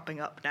 keeps cropping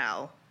up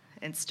now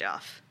and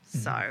stuff.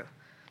 So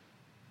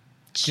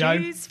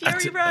choose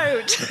Fury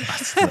Road.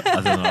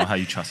 I don't know how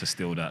you try to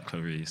steal that,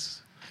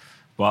 Clarice.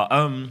 But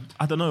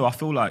I don't know. I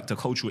feel like the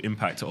cultural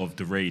impact of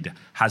The Raid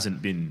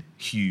hasn't been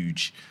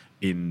huge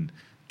in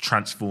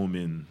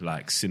transforming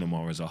like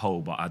cinema as a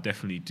whole. But I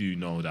definitely do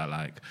know that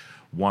like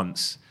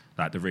once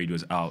like The Raid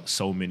was out,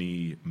 so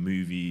many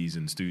movies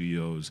and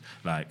studios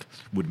like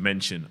would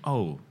mention,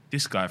 oh,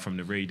 this guy from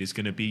The Raid is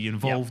going to be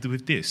involved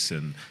with this,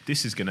 and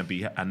this is going to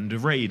be and The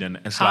Raid, and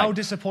it's how like,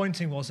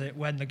 disappointing was it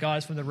when the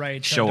guys from The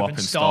Raid show turned up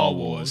in Star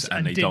Wars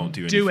and they don't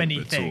do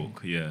anything but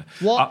talk. Yeah.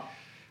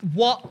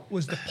 What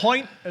was the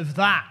point of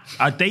that?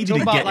 They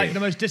didn't about get like it. the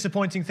most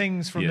disappointing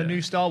things from the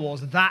new Star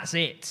Wars. That's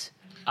it.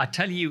 I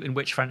tell you in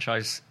which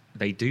franchise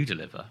they do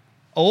deliver.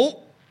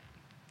 Oh,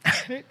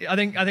 I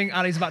think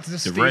Ali's about to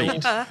just The steal.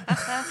 Raid.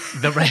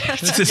 The Raid.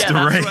 It's just The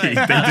Raid. They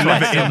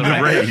deliver in The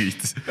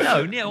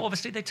Raid. No,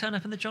 obviously they turn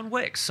up in the John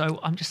Wick. So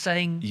I'm just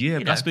saying. Yeah,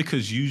 that's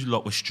because you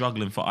lot were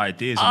struggling for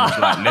ideas and was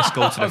like, let's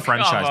go to the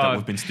franchise that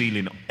we've been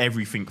stealing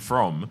everything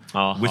from,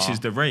 which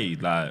is The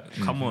Raid. Like,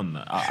 come on.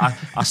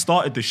 I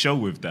started the show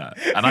with that,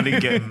 and I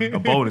didn't get a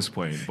bonus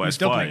point, but it's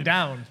doubling fine.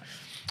 down.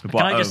 But,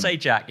 Can I just say,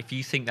 Jack, if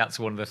you think that's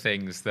one of the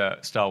things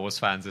that Star Wars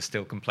fans are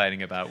still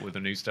complaining about with the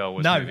new Star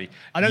Wars movie,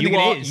 I don't think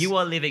it is. You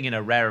are living in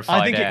a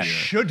rarefied I think area. it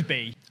should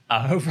be.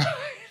 Oh, right.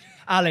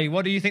 Ali,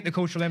 what do you think the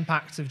cultural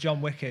impact of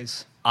John Wick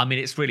is? I mean,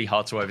 it's really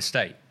hard to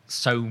overstate.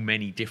 So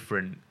many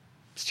different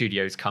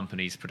studios,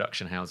 companies,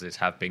 production houses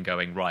have been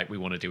going, right, we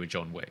want to do a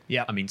John Wick.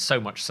 Yeah. I mean,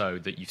 so much so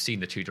that you've seen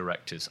the two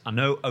directors. I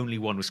know only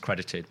one was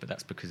credited, but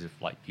that's because of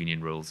like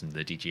union rules and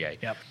the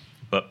DGA. Yep.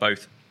 But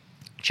both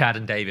Chad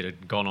and David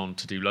had gone on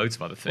to do loads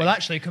of other things. Well,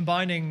 actually,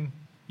 combining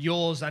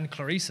yours and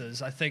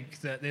Clarissa's, I think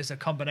that there's a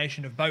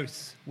combination of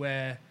both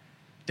where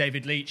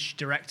David Leitch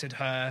directed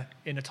her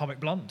in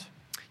Atomic Blonde.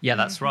 Yeah,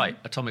 that's right.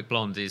 Atomic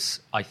Blonde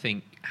I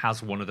think,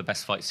 has one of the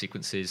best fight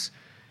sequences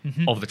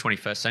of the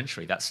 21st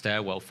century. That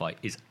stairwell fight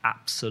is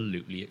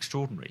absolutely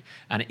extraordinary.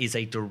 And it is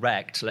a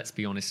direct, let's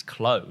be honest,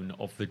 clone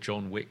of the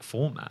John Wick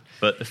format.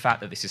 But the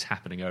fact that this is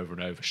happening over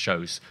and over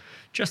shows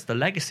just the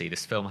legacy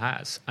this film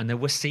has. And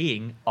then we're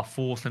seeing a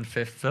fourth and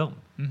fifth film.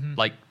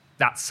 Like,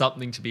 that's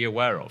something to be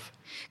aware of.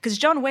 Because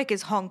John Wick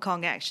is Hong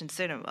Kong action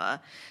cinema.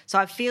 So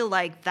I feel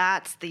like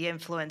that's the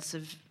influence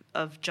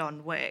of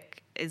John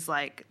Wick, is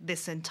like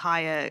this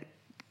entire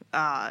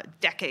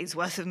decades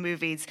worth of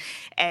movies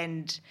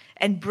and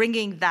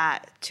bringing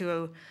that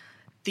to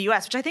the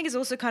US, which I think is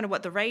also kind of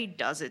what The Raid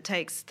does. It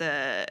takes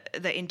the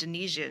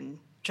Indonesian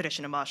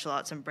tradition of martial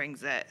arts and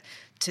brings it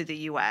to the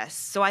US.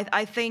 So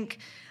I think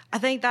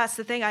that's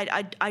the thing.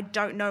 I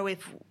don't know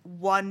if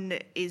one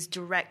is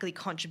directly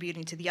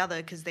contributing to the other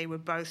because they were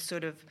both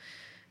sort of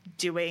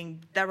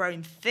doing their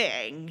own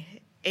thing.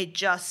 It's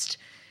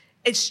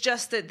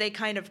just that they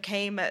kind of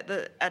came at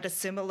a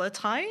similar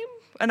time.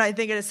 And I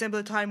think at a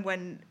similar time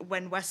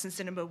when Western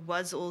cinema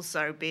was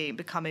also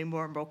becoming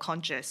more and more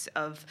conscious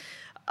of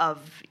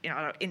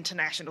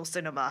international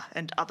cinema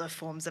and other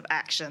forms of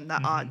action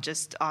that aren't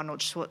just Arnold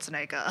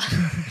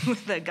Schwarzenegger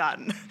with a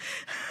gun.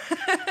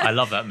 I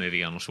love that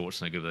movie, Arnold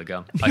Schwarzenegger with a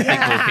gun. I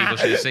think more people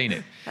should have seen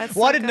it.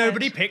 Why did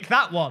nobody pick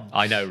that one?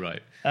 I know,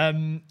 right?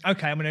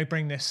 Okay, I'm going to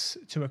bring this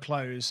to a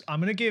close. I'm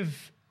going to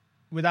give,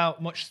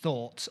 without much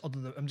thought,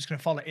 I'm just going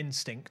to follow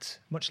instinct,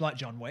 much like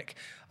John Wick.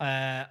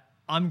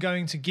 I'm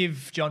going to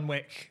give John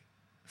Wick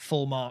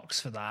full marks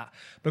for that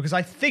because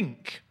I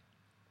think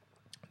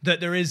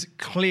that there is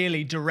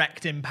clearly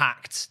direct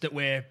impact that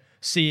we're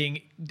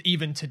seeing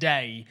even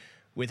today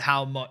with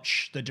how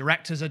much the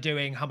directors are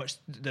doing, how much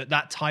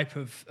that type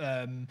of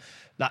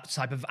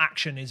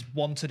action is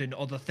wanted in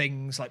other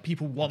things. Like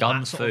people want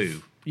Gun that sort fu.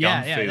 of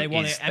they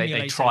want it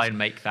emulated. They try and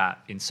make that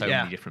in so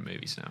many different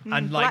movies now.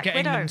 And like Black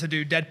getting Widow. them to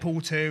do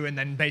Deadpool 2 and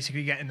then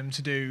basically getting them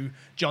to do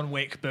John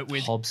Wick, but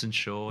with Hobbs and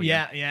Shaw.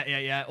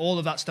 Yeah. All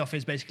of that stuff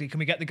is basically, can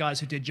we get the guys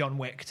who did John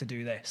Wick to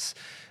do this?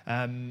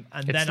 And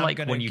It's then like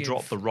I'm when you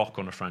drop The Rock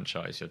on a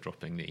franchise, you're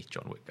dropping the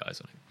John Wick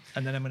guys on it.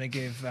 And then I'm going to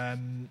give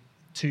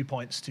 2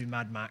 points to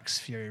Mad Max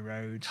Fury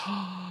Road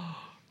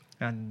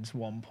and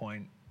 1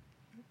 point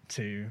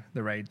to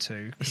The Raid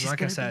 2. Because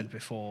like I said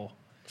before,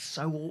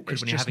 So awkward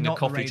It's when you're just having a not the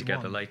coffee Raid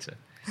together 1. later.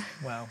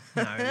 well,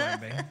 no,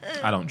 it won't be.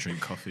 I don't drink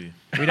coffee.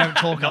 We don't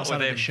talk Not outside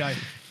with of the show.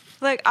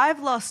 Look,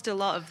 I've lost a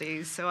lot of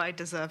these, so I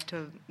deserve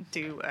to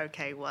do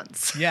okay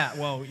once. Yeah,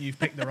 well, you've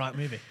picked the right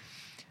movie.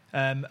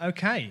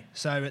 Okay,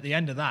 so at the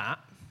end of that,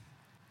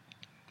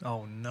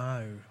 oh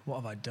no, what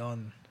have I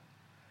done?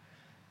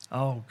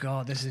 Oh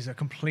God, this is a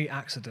complete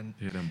accident.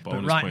 Yeah, them But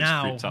bonus right points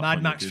now, creeped up Mad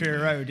on Max you, Fury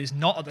didn't they? Road is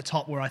not at the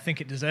top where I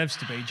think it deserves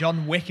to be.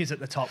 John Wick is at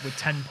the top with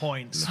 10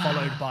 points,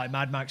 followed by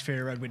Mad Max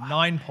Fury Road with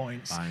 9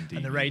 points, IMDb.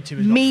 and The Raid 2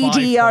 has got 5 points.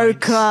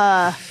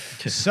 Mediocre.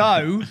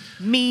 So,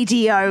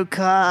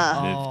 Mediocre.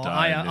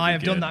 I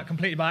have done that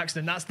completely by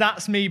accident.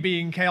 That's me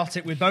being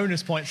chaotic with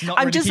bonus points and not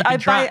really keeping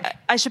track.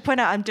 I should point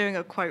out I'm doing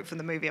a quote from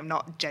the movie. I'm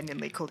not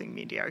genuinely calling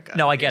mediocre.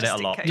 No, I get it just a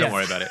in lot. case. Don't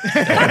worry about it.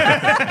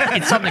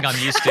 It's something I'm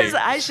used Because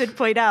to. I should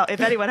point out,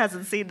 if anyone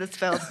hasn't seen this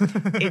film,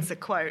 it's a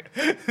quote.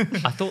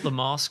 I thought the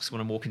masks when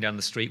I'm walking down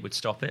the street would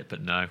stop it,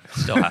 but no,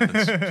 still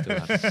happens.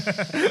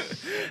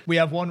 We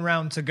have one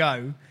round to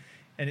go,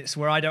 and it's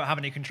where I don't have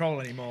any control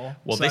anymore.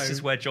 Well, So this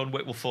is where John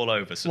Wick will fall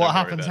over. So what don't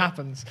worry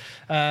happens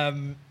about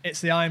happens.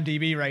 It's the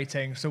IMDb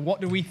rating. So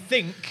what do we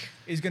think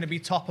is going to be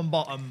top and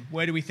bottom?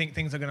 Where do we think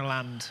things are going to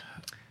land?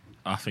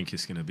 I think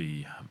it's going to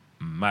be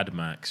Mad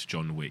Max,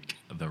 John Wick,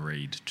 The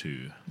Raid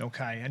 2.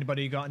 Okay.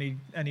 Anybody got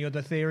any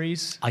other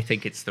theories? I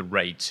think it's The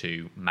Raid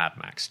 2, Mad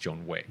Max,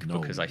 John Wick, No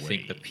because I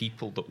think way. the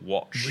people that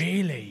watch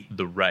Really?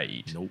 The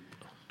Raid Nope.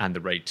 and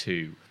The Raid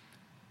 2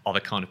 are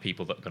the kind of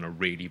people that are going to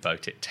really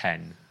vote it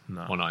 10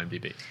 on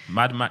IMDb.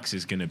 Mad Max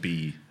is going to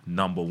be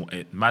number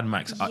one. Mad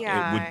Max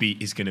Yeah.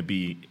 is going to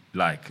be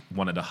like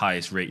one of the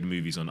highest rated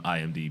movies on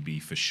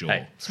IMDb for sure.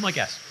 Hey, it's my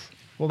guess.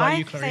 What about I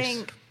you, Clarice?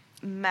 think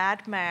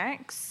Mad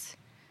Max,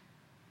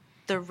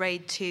 The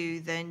Raid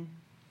 2, then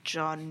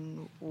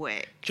John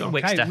Wick. John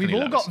Wick's Okay, definitely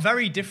we've all lowest. got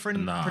very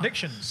different Nah.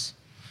 predictions.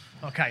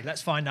 Okay,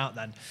 let's find out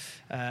then.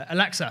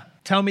 Alexa,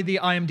 tell me the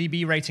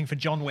IMDb rating for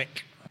John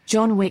Wick.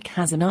 John Wick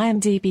has an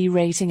IMDb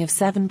rating of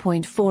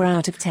 7.4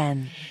 out of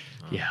 10.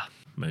 Yeah.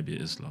 Maybe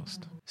it is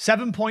lost.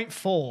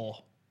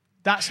 7.4.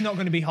 That's not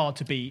going to be hard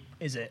to beat,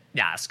 is it?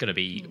 Yeah, it's going to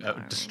be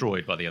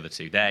destroyed by the other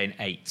two. They're in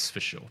 8s for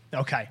sure.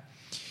 Okay.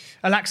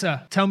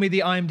 Alexa, tell me the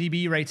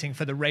IMDb rating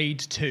for The Raid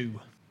 2.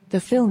 The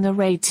film The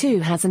Raid 2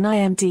 has an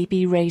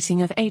IMDb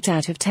rating of 8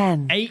 out of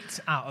 10. 8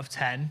 out of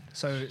 10.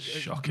 So it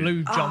Shocking.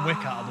 blew John Wick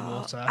out of the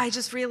water. I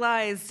just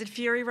realised, did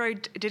Fury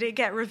Road, did it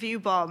get review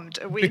bombed?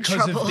 Are we Because in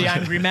trouble? of the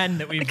angry men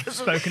that we've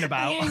spoken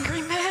about. The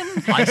angry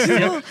men. I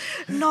still- will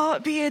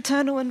not be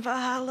eternal in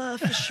Valhalla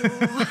for sure.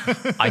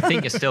 I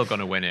think you're still going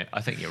to win it.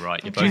 I think you're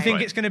right. You're Do you both think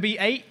right. it's going to be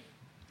 8?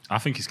 I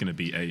think it's going to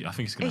be 8. I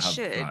think it's going It to have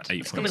should. like 8.6.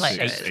 It's gonna be like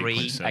 8.3,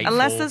 8.7.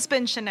 Unless 8.4. there's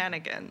been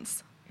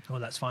shenanigans. Well,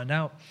 let's find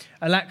out.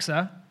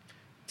 Alexa,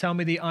 tell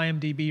me the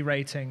IMDb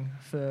rating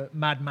for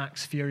Mad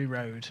Max Fury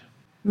Road.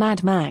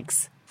 Mad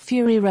Max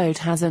Fury Road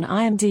has an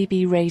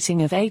IMDb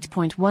rating of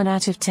 8.1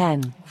 out of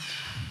 10.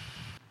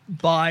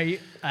 By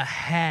a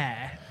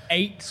hair.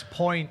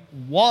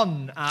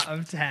 8.1 out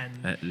of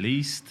 10. At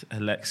least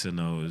Alexa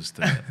knows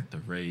that the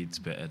Raid's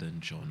better than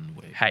John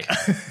Wick. Hey,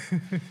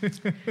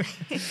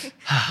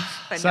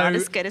 But So- not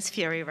as good as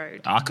Fury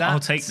Road. I'll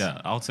That take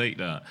that. I'll take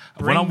that.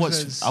 When I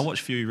brings us-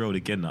 watched Fury Road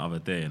again the other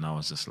day, and I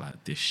was just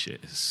like, this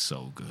shit is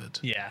so good.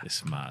 Yeah.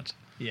 It's mad.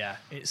 Yeah,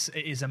 it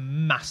is a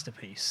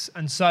masterpiece.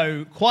 And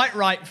so, quite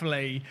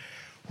rightfully,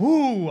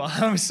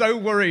 I'm so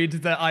worried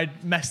that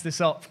I'd mess this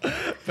up.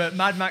 But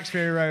Mad Max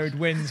Fury Road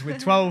wins with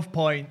 12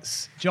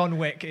 points. John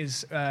Wick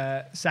is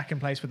second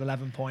place with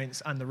 11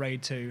 points. And The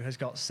Raid 2 has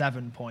got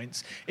 7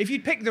 points. If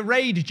you'd picked The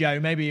Raid, Joe,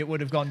 maybe it would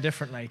have gone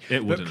differently. It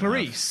But wouldn't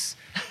Clarice,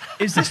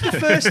 is this the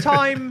first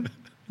time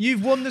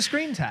you've won the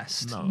screen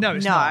test? No.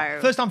 It's No.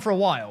 not. First time for a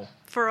while.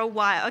 For a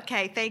while.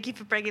 Okay, thank you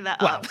for bringing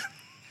that Well, up.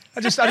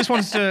 I just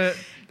wanted to,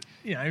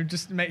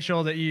 just make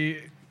sure that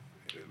you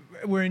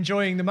were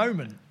enjoying the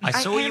moment. I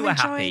saw am you were enjoying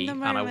happy, the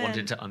and I moment.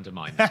 wanted to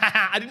undermine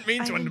that. I didn't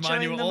mean to I'm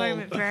undermine you enjoying at the all.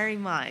 moment very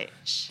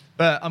much.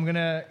 But I'm going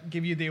to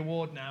give you the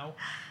award now.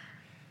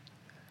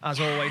 As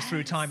always,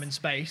 through time and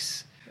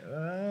space.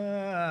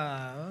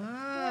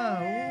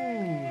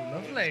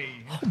 Lovely.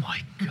 Oh my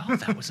God,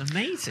 that was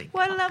amazing.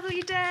 What a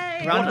lovely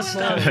day. Round of what a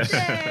lovely applause.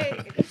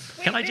 day.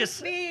 Can I Witness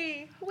just-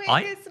 me.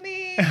 I- Witness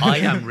me. I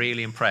am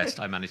really impressed.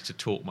 I managed to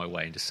talk my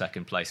way into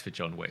second place for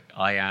John Wick.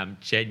 I am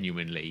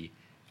genuinely.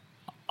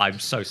 I'm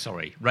so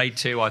sorry. Raid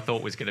 2, I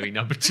thought was going to be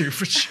number 2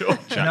 for sure.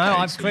 No,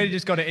 I've clearly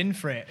just got it in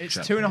for it. It's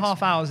Jack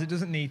 2.5 hours. It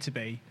doesn't need to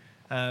be.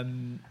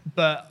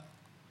 But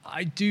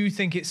I do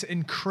think it's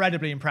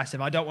incredibly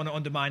impressive. I don't want to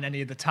undermine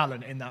any of the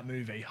talent in that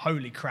movie.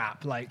 Holy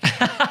crap.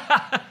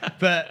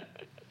 But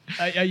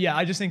yeah,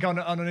 I just think on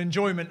an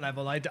enjoyment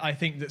level, I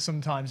think that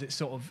sometimes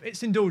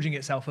it's indulging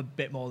itself a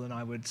bit more than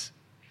I would.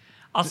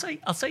 I'll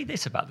say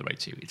this about The Raid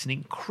 2. It's an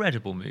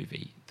incredible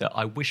movie that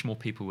I wish more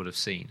people would have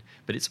seen.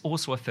 But it's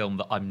also a film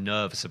that I'm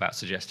nervous about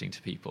suggesting to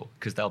people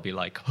because they'll be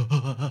like,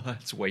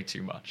 it's way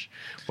too much.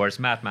 Whereas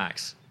Mad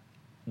Max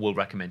will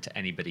recommend to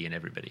anybody and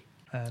everybody.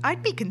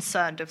 I'd be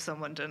concerned if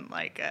someone didn't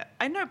like it.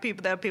 I know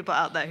there are people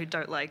out there who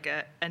don't like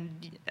it,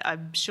 and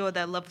I'm sure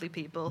they're lovely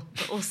people,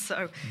 but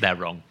also, They're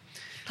wrong.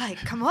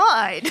 come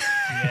on.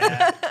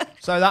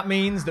 So that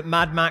means that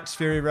Mad Max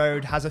Fury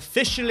Road has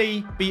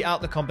officially beat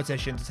out the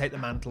competition to take the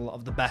mantle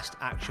of the best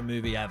action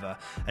movie ever.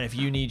 And if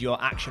you need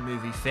your action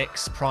movie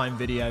fix, Prime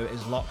Video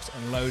is locked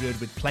and loaded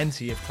with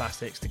plenty of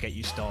classics to get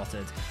you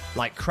started,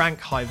 like Crank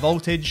High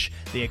Voltage,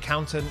 The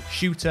Accountant,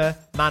 Shooter,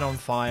 Man on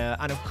Fire,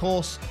 and of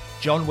course,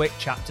 John Wick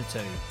Chapter 2.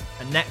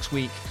 And next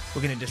week,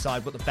 we're going to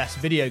decide what the best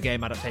video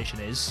game adaptation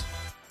is.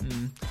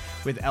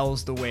 With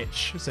Els the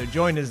Witch. So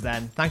join us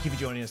then. Thank you for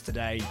joining us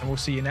today, and we'll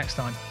see you next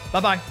time.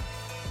 Bye-bye.